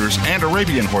 quarters, and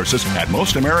Arabian horses at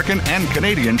most American and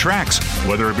Canadian tracks.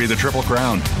 Whether it be the Triple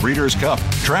Crown, Breeders' Cup,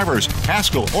 Travers,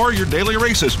 Haskell, or your daily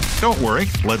races, don't worry,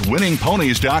 let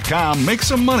winningponies.com make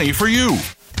some money for you.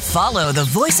 Follow the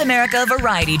Voice America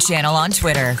Variety channel on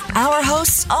Twitter. Our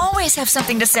hosts always have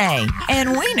something to say,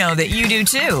 and we know that you do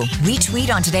too. We tweet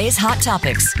on today's hot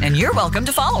topics, and you're welcome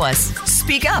to follow us.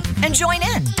 Speak up and join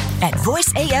in at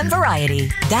Voice AM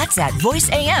Variety. That's at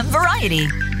Voice AM Variety.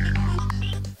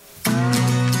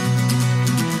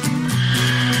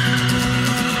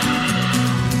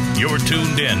 You're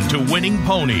tuned in to Winning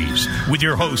Ponies with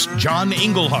your host, John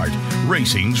Englehart,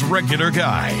 racing's regular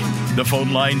guy. The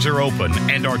phone lines are open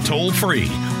and are toll-free,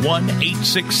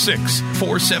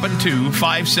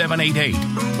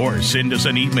 1-866-472-5788, or send us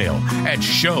an email at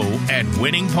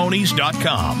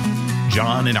show@winningponies.com.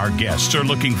 John and our guests are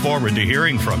looking forward to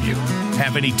hearing from you.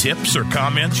 Have any tips or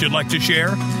comments you'd like to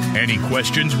share? Any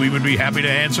questions we would be happy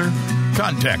to answer?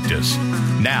 Contact us.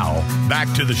 Now, back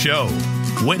to the show.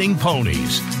 Winning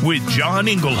Ponies with John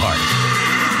Englehart.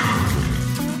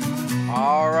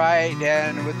 All right,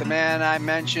 and with the man I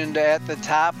mentioned at the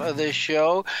top of the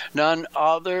show, none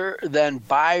other than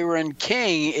Byron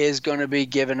King is going to be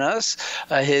giving us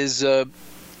his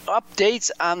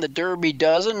updates on the Derby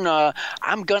Dozen.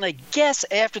 I'm going to guess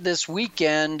after this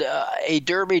weekend, a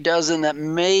Derby Dozen that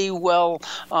may well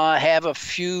have a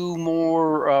few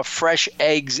more fresh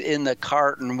eggs in the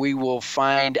carton. We will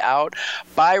find out.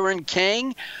 Byron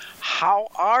King, how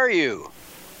are you?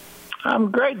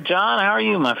 I'm great, John. How are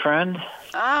you, my friend?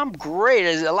 I'm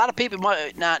great. A lot of people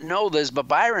might not know this, but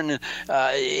Byron,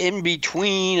 in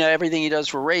between everything he does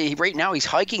for Ray, right now he's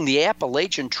hiking the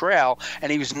Appalachian Trail,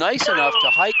 and he was nice enough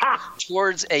to hike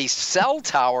towards a cell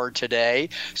tower today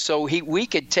so we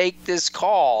could take this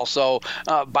call. So,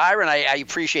 Byron, I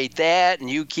appreciate that,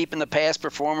 and you keeping the past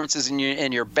performances in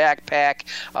your backpack.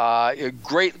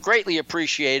 Greatly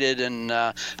appreciated, and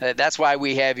that's why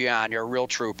we have you on. You're a real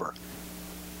trooper.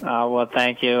 Well,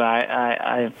 thank you.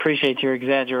 I appreciate your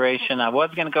exaggeration. I was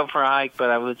going to go for a hike,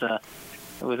 but it was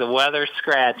a weather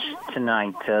scratch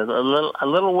tonight. A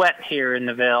little wet here in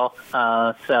the Ville,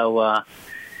 so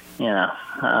it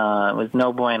was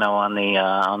no bueno on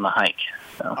the hike.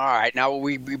 So. All right. Now,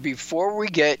 before we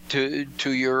get to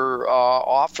your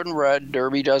often read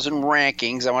Derby Dozen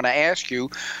rankings, I want to ask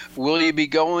you: will you be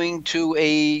going to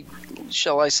a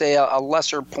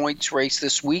lesser points race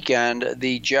this weekend,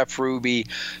 the Jeff Ruby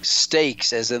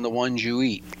Stakes, as in the ones you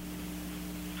eat?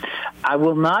 I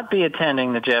will not be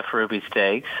attending the Jeff Ruby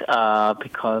Stakes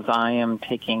because I am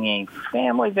taking a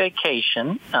family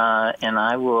vacation, and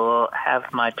I will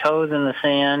have my toes in the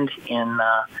sand in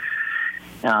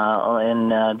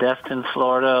Destin,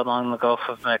 Florida, along the Gulf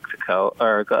of Mexico,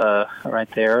 or right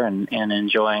there, and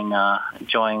enjoying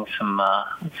some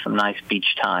nice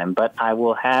beach time. But I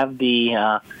will have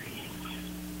the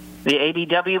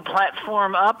ADW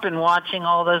platform up and watching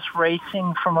all this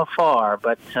racing from afar.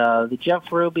 But the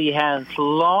Jeff Ruby has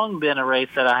long been a race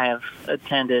that I have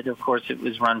attended. Of course, it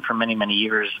was run for many, many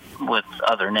years with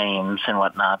other names and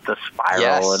whatnot, the Spiral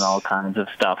yes. and all kinds of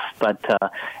stuff. But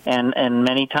and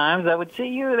many times I would see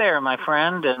you there, my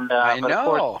friend. And I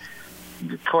know.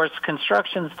 Of course,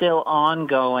 construction's still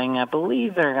ongoing. I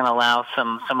believe they're going to allow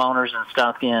some owners and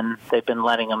stuff in. They've been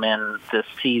letting them in this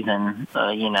season,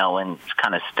 and it's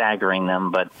kind of staggering them.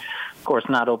 But, of course,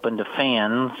 not open to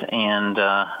fans. And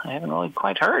I haven't really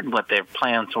quite heard what their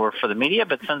plans were for the media.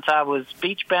 But since I was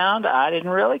beach-bound, I didn't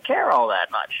really care all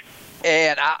that much.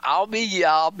 And I'll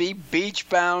be beach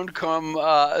bound come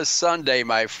Sunday,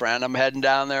 my friend. I'm heading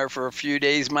down there for a few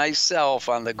days myself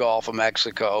on the Gulf of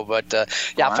Mexico. But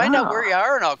I'll find out where you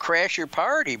are and I'll crash your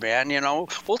party, man.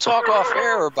 We'll talk off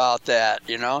air about that.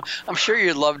 I'm sure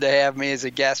you'd love to have me as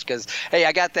a guest because, hey,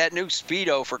 I got that new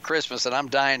Speedo for Christmas and I'm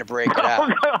dying to break it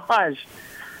out. Oh gosh!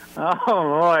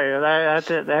 Oh boy,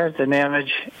 there's an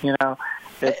image.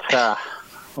 It's.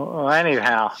 Well,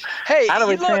 anyhow, hey, how do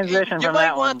we transition from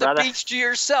that one, brother? You might want the beach to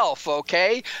yourself,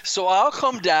 okay? So I'll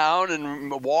come down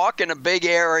and walk in a big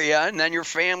area, and then your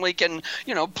family can,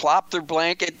 plop their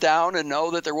blanket down and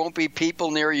know that there won't be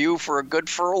people near you for a good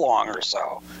furlong or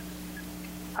so.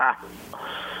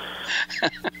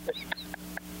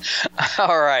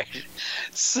 All right.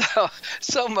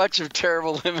 So much of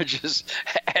terrible images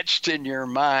etched in your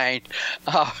mind.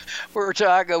 We're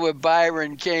talking with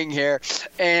Byron King here,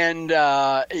 and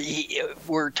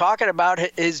we're talking about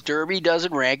his Derby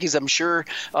Dozen rankings. I'm sure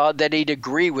that he'd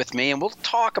agree with me, and we'll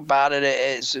talk about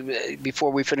it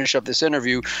before we finish up this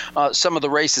interview, some of the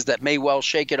races that may well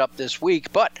shake it up this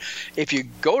week. But if you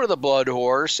go to the Blood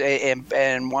Horse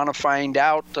and want to find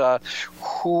out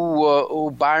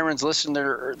who Byron's listing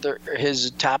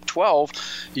his top 12,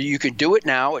 you can do it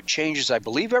now. It changes, I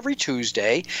believe, every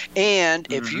Tuesday.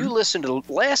 And if you listen to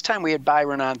the last time we had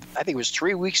Byron on, I think it was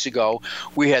 3 weeks ago,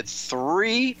 we had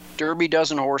 3 Derby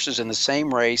Dozen horses in the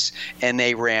same race, and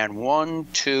they ran 1,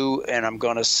 2, and I'm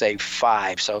going to say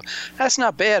 5. So that's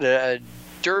not bad.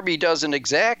 Derby doesn't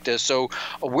exact us. So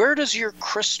where does your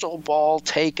crystal ball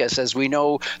take us? As we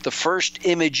know, the first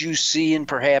image you see, and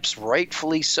perhaps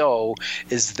rightfully so,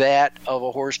 is that of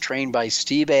a horse trained by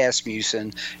Steve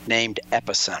Asmussen named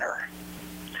Epicenter.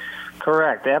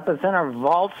 Correct. Epicenter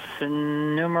vaults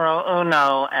numero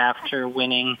uno after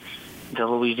winning the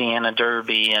Louisiana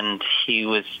Derby, and he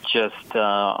was just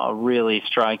a really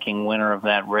striking winner of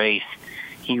that race.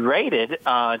 He rated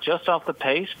just off the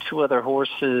pace. Two other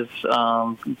horses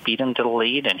beat him to the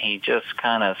lead, and he just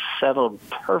kind of settled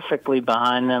perfectly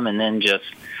behind them, and then just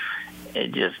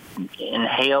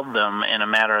inhaled them in a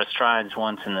matter of strides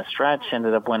once in the stretch.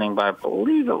 Ended up winning by, I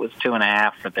believe it was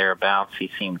 2.5 or thereabouts.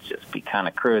 He seemed to just be kind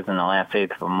of cruising the last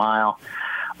eighth of a mile.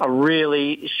 A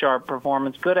really sharp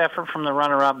performance. Good effort from the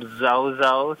runner-up,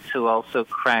 Zozos, who also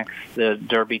cracks the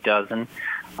Derby dozen.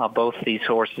 Both these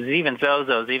horses, even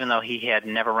Zozos, even though he had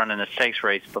never run in a stakes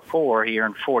race before, he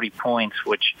earned 40 points,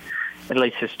 which at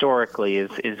least historically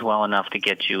is well enough to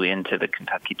get you into the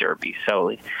Kentucky Derby.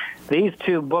 So these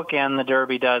two bookend the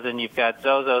Derby dozen. You've got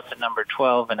Zozos at number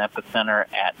 12 and Epicenter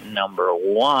at number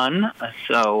 1.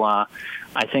 So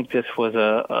I think this was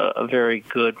a very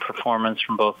good performance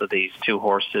from both of these two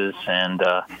horses, and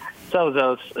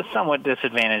Zozos somewhat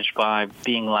disadvantaged by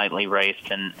being lightly raced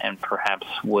and perhaps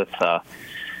with a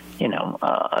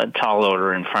tall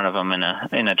order in front of him in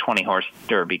a 20-horse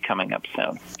Derby coming up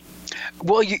soon.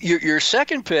 Well, your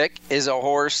second pick is a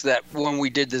horse that when we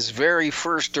did this very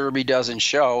first Derby Dozen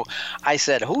show, I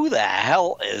said, who the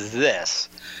hell is this?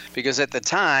 Because at the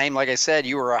time, like I said,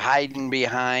 you were hiding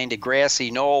behind a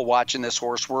grassy knoll watching this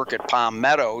horse work at Palm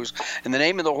Meadows. And the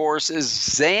name of the horse is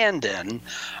Zandon,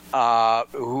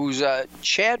 who's a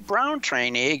Chad Brown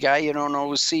trained, a guy you don't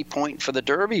always see pointing for the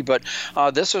Derby. But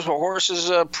this is a horse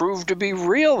has proved to be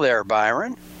real there,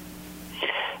 Byron.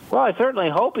 Well, I certainly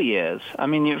hope he is. I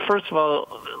mean, first of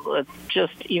all,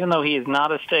 even though he is not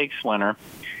a stakes winner,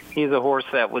 he's a horse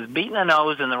that was beaten a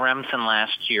nose in the Remsen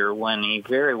last year when he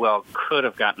very well could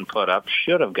have gotten put up,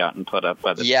 should have gotten put up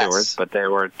by the stewards, but they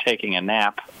were taking a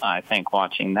nap, I think,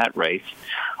 watching that race.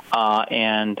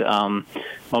 And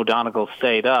Mo Donegal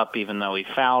stayed up, even though he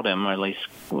fouled him, or at least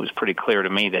it was pretty clear to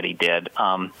me that he did.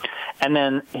 And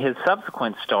then his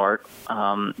subsequent start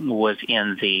was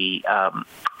in the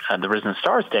Risen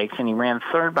Star Stakes, and he ran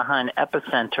third behind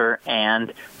Epicenter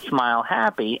and Smile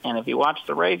Happy. And if you watch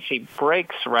the race, he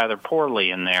breaks rather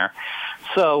poorly in there.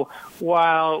 So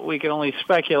while we can only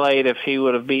speculate if he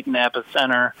would have beaten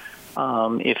Epicenter,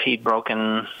 if he'd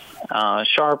broken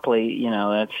sharply,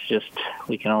 that's just,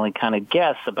 we can only kind of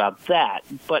guess about that.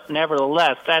 But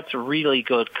nevertheless, that's really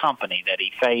good company that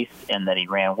he faced and that he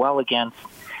ran well against.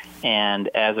 And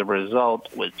as a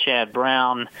result, with Chad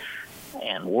Brown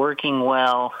and working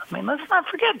well, I mean, let's not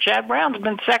forget, Chad Brown's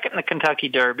been second in the Kentucky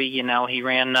Derby. He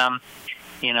ran,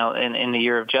 in the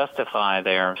year of Justify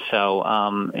there. So,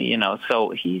 so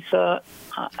he's,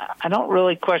 I don't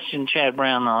really question Chad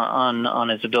Brown on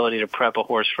his ability to prep a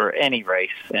horse for any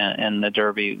race, and the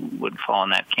Derby would fall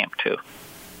in that camp too.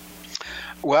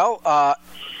 Well,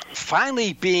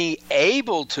 finally being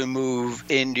able to move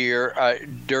into your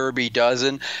Derby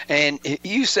dozen, and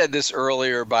you said this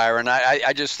earlier, Byron.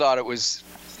 I just thought it was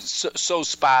so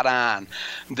spot on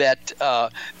that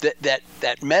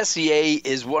that Messier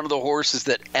is one of the horses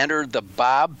that entered the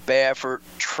Bob Baffert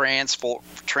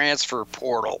transfer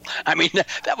portal. I mean,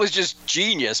 that was just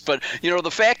genius. But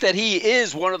the fact that he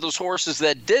is one of those horses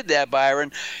that did that,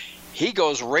 Byron, he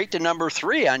goes right to number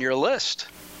 3 on your list.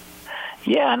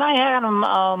 Yeah, and I had him,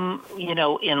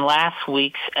 in last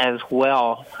week's as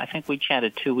well. I think we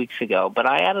chatted 2 weeks ago, but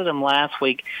I added him last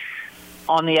week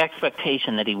on the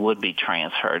expectation that he would be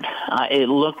transferred. It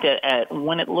looked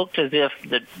when it looked as if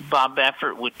that Bob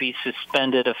Baffert would be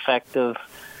suspended effective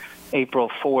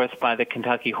April 4th by the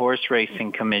Kentucky Horse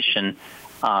Racing Commission.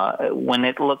 When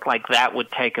it looked like that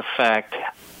would take effect,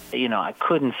 I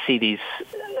couldn't see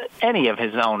any of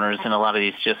his owners and a lot of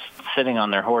these just sitting on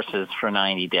their horses for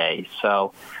 90 days.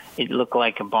 So it looked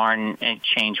like a barn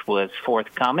change was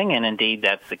forthcoming, and indeed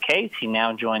that's the case. He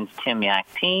now joins Tim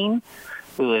Yaktine,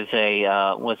 who is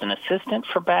was an assistant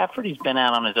for Baffert. He's been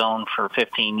out on his own for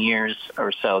 15 years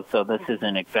or so, so this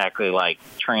isn't exactly like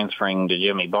transferring to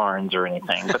Jimmy Barnes or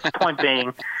anything. But the point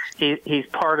being, he's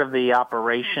part of the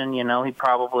operation. He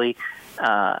probably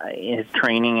his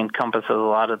training encompasses a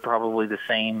lot of probably the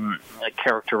same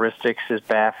characteristics as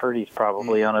Baffert. He's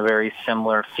probably on a very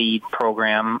similar feed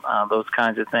program, those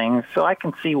kinds of things. So I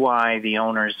can see why the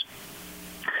owners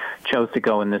chose to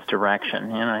go in this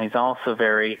direction. He's also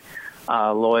very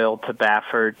loyal to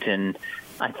Baffert, and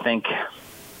I think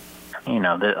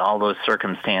that all those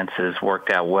circumstances worked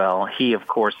out well. He, of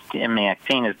course, Tim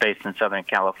Yaktine, is based in Southern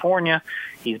California.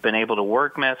 He's been able to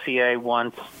work Messier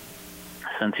once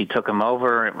since he took him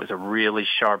over. It was a really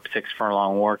sharp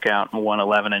 6-furlong workout and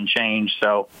 111 and change.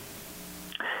 So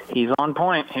he's on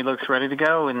point. He looks ready to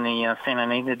go in the Santa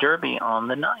Anita Derby on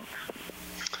the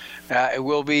 9th. It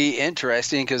will be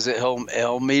interesting because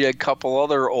he'll meet a couple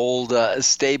other old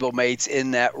stablemates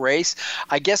in that race.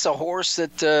 I guess a horse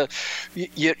that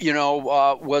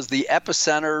was the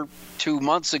Epicenter 2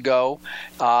 months ago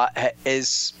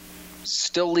is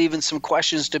still leaving some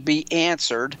questions to be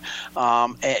answered,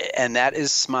 and that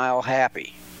is Smile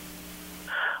Happy.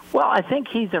 Well, I think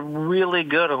he's a really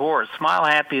good horse. Smile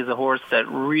Happy is a horse that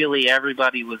really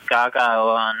everybody was gaga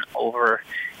on over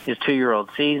his 2-year-old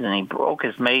season. He broke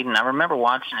his maiden. I remember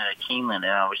watching it at Keeneland, and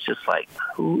I was just like,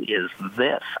 who is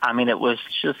this? I mean, it was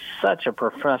just such a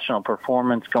professional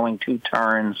performance, going 2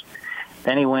 turns.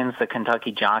 Then he wins the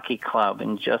Kentucky Jockey Club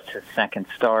in just his second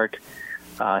start.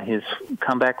 His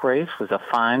comeback race was a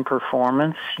fine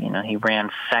performance. He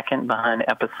ran second behind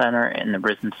Epicenter in the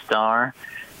Risen Star.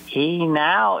 He's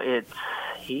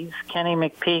Kenny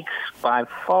McPeek's by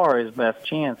far his best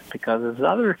chance, because his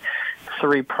other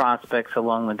 3 prospects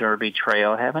along the Derby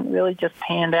trail haven't really just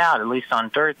panned out. At least on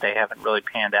dirt, they haven't really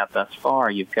panned out thus far.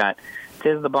 You've got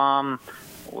Tiz the Bomb.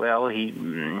 Well, he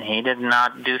did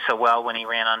not do so well when he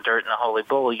ran on dirt in the Holy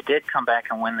Bull. He did come back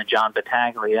and win the John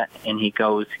Battaglia, and he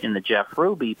goes in the Jeff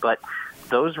Ruby. But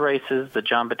those races, the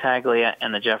John Battaglia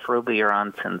and the Jeff Ruby, are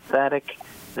on synthetic.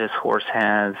 This horse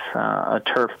has a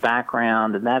turf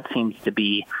background, and that seems to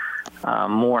be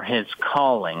more his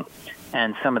calling.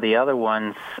 And some of the other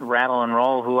ones, Rattle and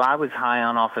Roll, who I was high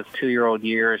on off his 2-year-old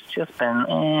year, has just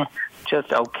been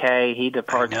just okay. He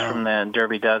departs from the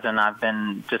Derby Dozen. I've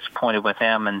been disappointed with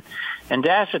him. And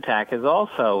Dash Attack has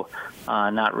also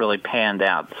not really panned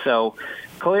out. So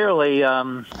clearly,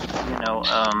 Kenny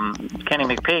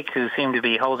McPeek, who seemed to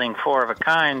be holding 4 of a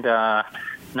kind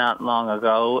not long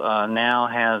ago, now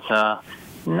has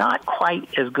not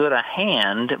quite as good a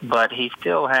hand, but he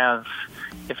still has,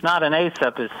 if not an ace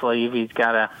up his sleeve, he's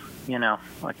got a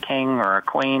king or a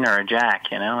queen or a jack.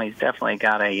 He's definitely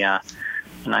got a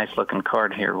nice-looking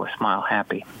card here with Smile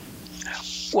Happy.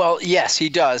 Well, yes, he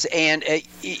does. And I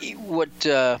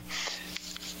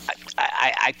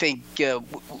think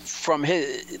from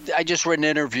I just read an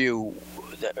interview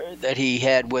that he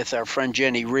had with our friend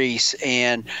Jenny Reese,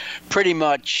 and pretty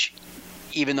much,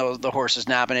 even though the horse is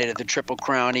nominated the Triple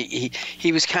Crown,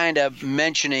 he was kind of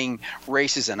mentioning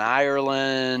races in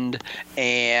Ireland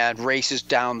and races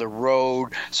down the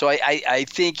road. So I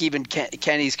think even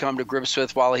Kenny's come to grips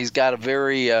with, while he's got a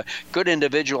very good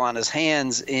individual on his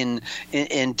hands in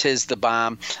Tiz the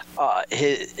Bomb,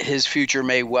 his future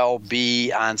may well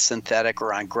be on synthetic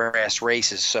or on grass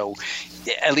races. So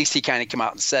at least he kind of came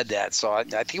out and said that. So I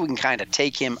think we can kind of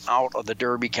take him out of the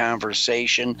Derby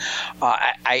conversation.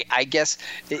 I guess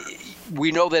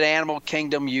we know that Animal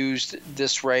Kingdom used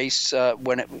this race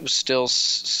when it was still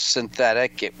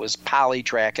synthetic. It was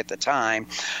Polytrack at the time,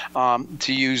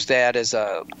 to use that as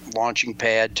a launching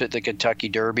pad to the Kentucky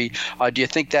Derby. Do you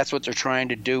think that's what they're trying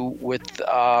to do with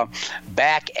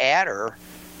Blackadder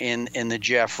in the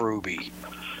Jeff Ruby?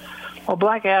 Well,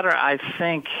 Blackadder, I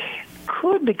think,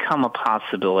 could become a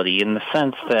possibility in the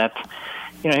sense that,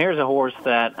 here's a horse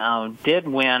that did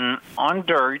win on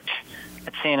dirt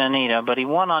at Santa Anita, but he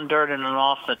won on dirt in an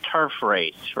off-the-turf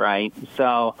race, right?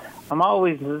 So I'm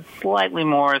always slightly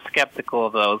more skeptical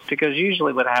of those, because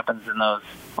usually what happens in those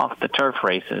off-the-turf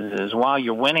races is while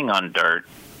you're winning on dirt,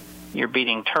 you're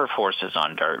beating turf horses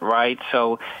on dirt, right?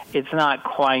 So it's not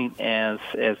quite as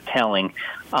telling.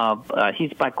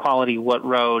 He's by Quality What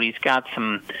Road. He's got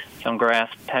some grass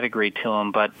pedigree to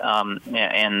him, but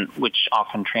and which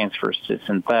often transfers to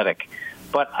synthetic.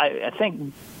 But I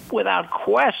think, without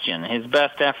question, his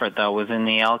best effort, though, was in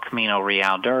the El Camino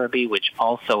Real Derby, which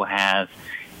also has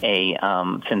a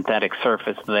synthetic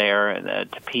surface there. The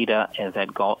Tapeta is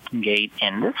at Galton Gate,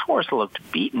 and this horse looked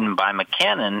beaten by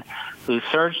McKinnon, who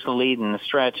surged the lead in the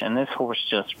stretch, and this horse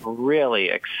just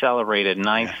really accelerated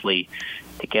nicely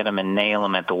to get him and nail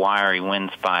him at the wire. He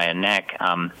wins by a neck.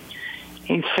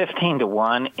 He's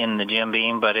 15-1 in the Jim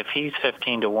Beam, but if he's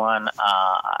 15-1,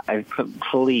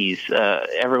 please,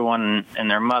 everyone and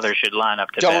their mother should line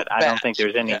up to bet. I don't think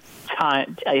there's any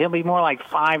time. He'll be more like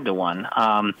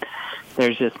 5-1.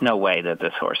 There's just no way that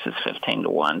this horse is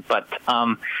 15-1. But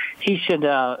he should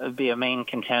be a main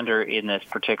contender in this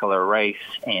particular race,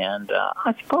 and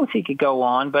I suppose he could go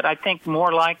on. But I think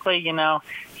more likely,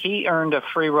 he earned a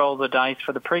free roll of the dice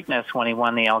for the Preakness when he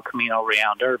won the El Camino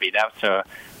Real Derby. That's a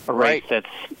race that's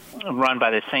run by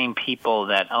the same people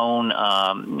that own,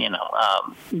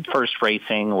 First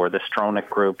Racing or the Stronach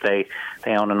Group. They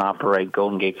own and operate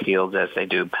Golden Gate Fields as they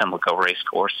do Pimlico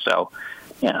Racecourse. So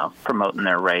promoting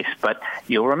their race. But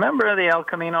you'll remember the El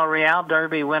Camino Real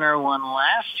Derby winner won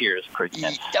last year's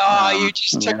Preakness. You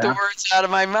just took the words out of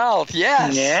my mouth.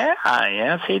 Yes. Yeah,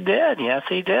 yes, he did. Yes,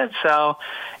 he did. So,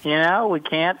 we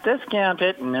can't discount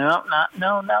it. No.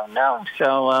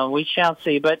 So we shall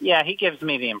see. But, yeah, he gives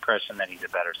me the impression that he's a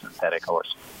better synthetic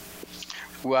horse.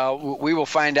 Well, we will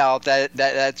find out.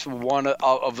 That's one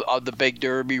of the big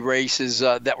Derby races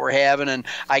that we're having. And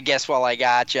I guess while I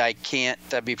got you, I can't,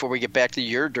 before we get back to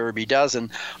your Derby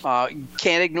dozen,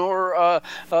 can't ignore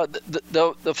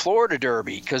the Florida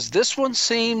Derby, because this one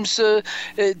seems to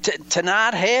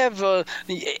not have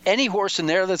any horse in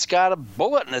there that's got a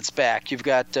bullet in its back. You've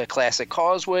got Classic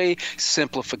Causeway,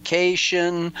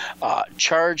 Simplification,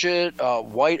 Charge It,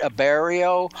 White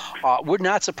Abarrio. Would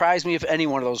not surprise me if any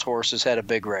one of those horses had a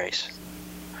big race.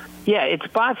 Yeah, it's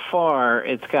by far,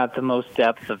 it's got the most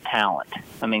depth of talent.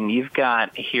 I mean, you've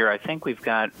got here, I think we've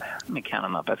got, let me count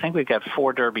them up. I think we've got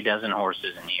 4 Derby dozen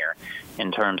horses in here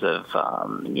in terms of,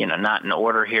 not in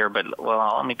order here, but,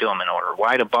 well, let me do them in order.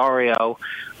 White Abarrio,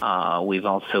 we've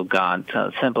also got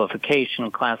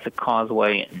Simplification, Classic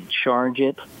Causeway, and Charge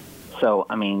It. So,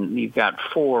 I mean, you've got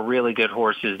 4 really good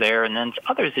horses there, and then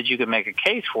others that you could make a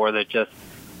case for that just,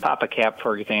 Papa Cap,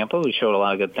 for example, who showed a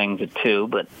lot of good things at 2,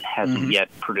 but hasn't yet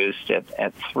produced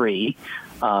at 3.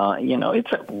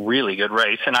 It's a really good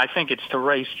race, and I think it's the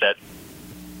race that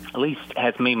at least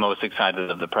has me most excited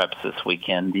of the preps this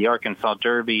weekend. The Arkansas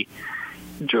Derby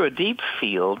drew a deep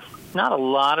field, not a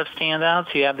lot of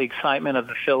standouts. You have the excitement of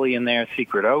the filly in there,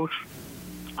 Secret Oath,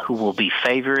 who will be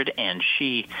favored, and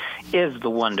she is the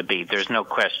one to beat. There's no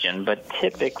question. But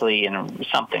typically in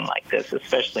something like this,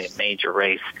 especially a major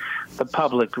race, the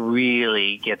public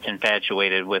really gets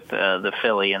infatuated with the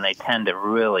filly, and they tend to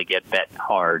really get bet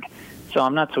hard. So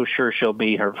I'm not so sure she'll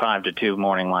be her 5-2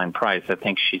 morning line price. I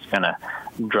think she's going to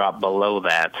drop below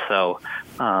that. So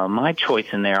my choice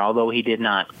in there, although he did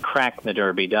not crack the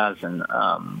Derby dozen,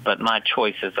 but my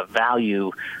choice as a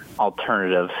value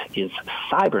alternative is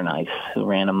Cyberknife, who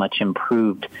ran a much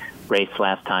improved race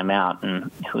last time out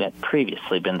and who had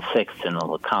previously been 6th in the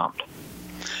Lecomte.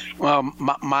 Well,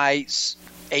 my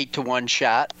 8-1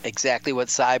 shot, exactly what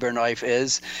Cyberknife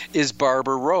is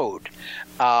Barber Road.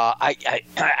 I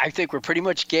think we're pretty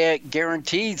much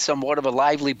guaranteed somewhat of a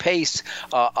lively pace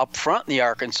up front in the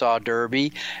Arkansas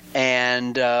Derby,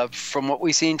 and from what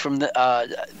we've seen from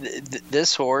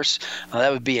this horse,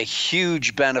 that would be a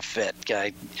huge benefit.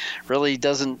 Guy really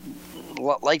doesn't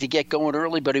like to get going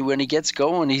early, but when he gets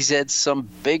going, he's had some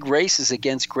big races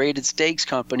against Graded Stakes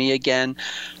Company. Again,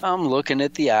 I'm looking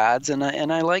at the odds, and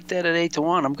I like that at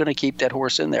 8-1. I'm going to keep that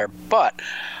horse in there. But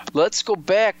let's go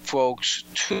back, folks,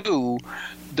 to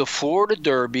the Florida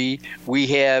Derby. We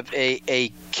have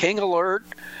a King alert,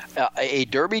 a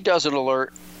Derby dozen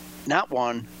alert, not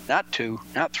 1, not 2,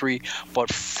 not 3,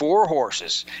 but 4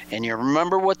 horses. And you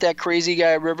remember what that crazy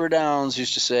guy at River Downs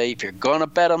used to say: if you're going to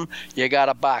bet them, you got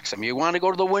to box them. You want to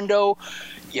go to the window,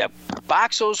 you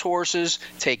box those horses,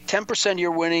 take 10% of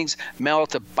your winnings, mail it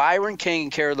to Byron King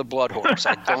and carry the blood horse.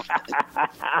 I don't.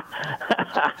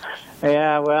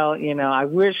 Yeah, well, I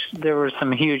wish there were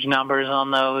some huge numbers on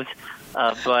those.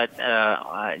 But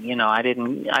I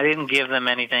didn't give them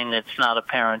anything that's not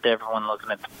apparent to everyone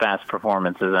looking at the past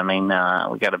performances. I mean,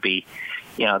 we got to be,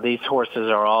 these horses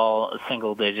are all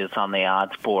single digits on the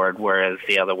odds board, whereas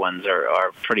the other ones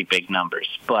are pretty big numbers.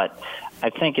 But I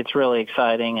think it's really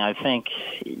exciting. I think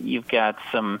you've got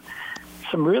some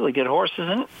really good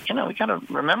horses, and we got to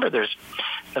remember the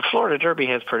Florida Derby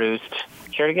has produced.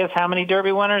 Care to guess how many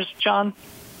Derby winners, John?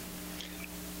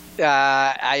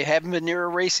 I haven't been near a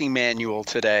racing manual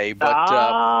today,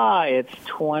 but it's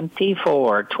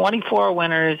 24. 24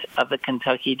 winners of the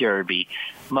Kentucky Derby.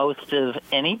 Most of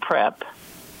any prep.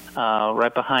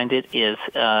 Right behind it is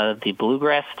the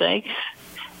Bluegrass Stakes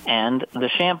and the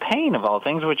Champagne, of all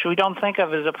things, which we don't think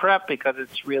of as a prep because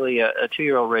it's really a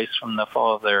 2-year-old race from the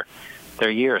fall of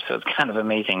their year. So it's kind of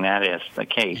amazing that is the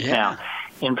case. Yeah. Now,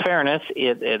 in fairness,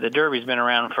 the Derby's been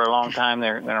around for a long time.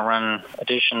 They're going to run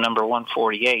edition number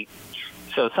 148.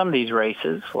 So some of these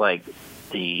races, like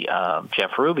the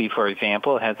Jeff Ruby, for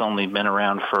example, has only been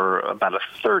around for about a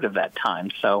third of that time.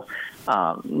 So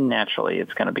naturally,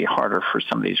 it's going to be harder for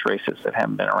some of these races that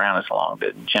haven't been around as long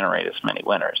to generate as many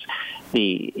winners.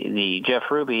 The Jeff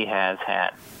Ruby has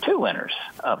had 2 winners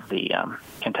of the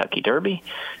Kentucky Derby,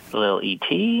 Lil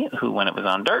E.T., who when it was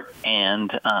on dirt, and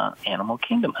Animal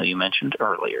Kingdom, who you mentioned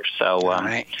earlier. So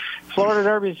right. Florida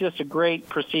Derby is just a great,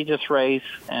 prestigious race,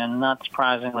 and not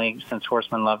surprisingly, since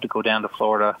horsemen love to go down to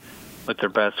Florida with their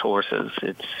best horses,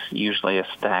 it's usually a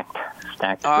stacked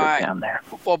group down there.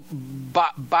 Well,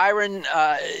 Byron,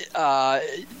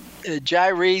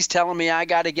 gyrees telling me I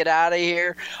got to get out of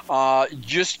here.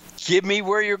 Just give me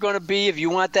where you're going to be. If you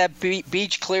want that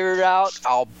beach cleared out,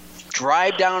 I'll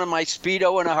drive down in my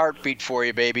Speedo in a heartbeat for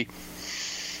you, baby.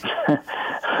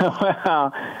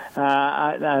 Well,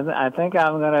 I think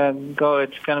I'm going to go.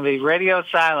 It's going to be radio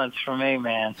silence for me,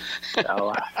 man.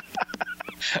 So,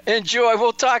 enjoy.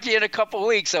 We'll talk to you in a couple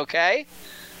weeks, okay?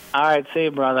 All right. See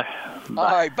you, brother. Bye.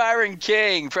 All right. Byron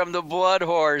King from the Blood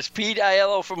Horse, Pete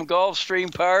Aiello from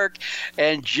Gulfstream Park,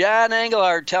 and John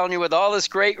Engelhardt telling you with all this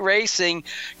great racing,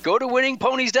 go to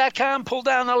winningponies.com, pull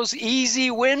down those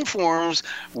easy win forms.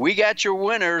 We got your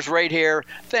winners right here.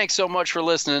 Thanks so much for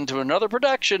listening to another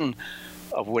production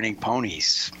of Winning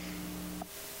Ponies.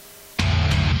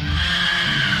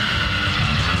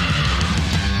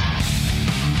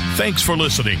 Thanks for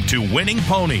listening to Winning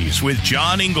Ponies with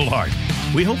John Engelhardt.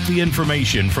 We hope the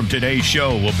information from today's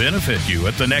show will benefit you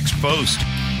at the next post.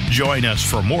 Join us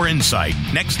for more insight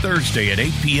next Thursday at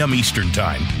 8 p.m. Eastern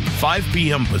Time, 5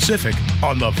 p.m. Pacific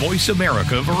on the Voice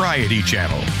America Variety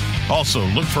Channel. Also,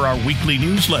 look for our weekly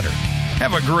newsletter.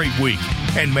 Have a great week,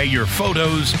 and may your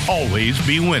photos always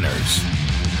be winners.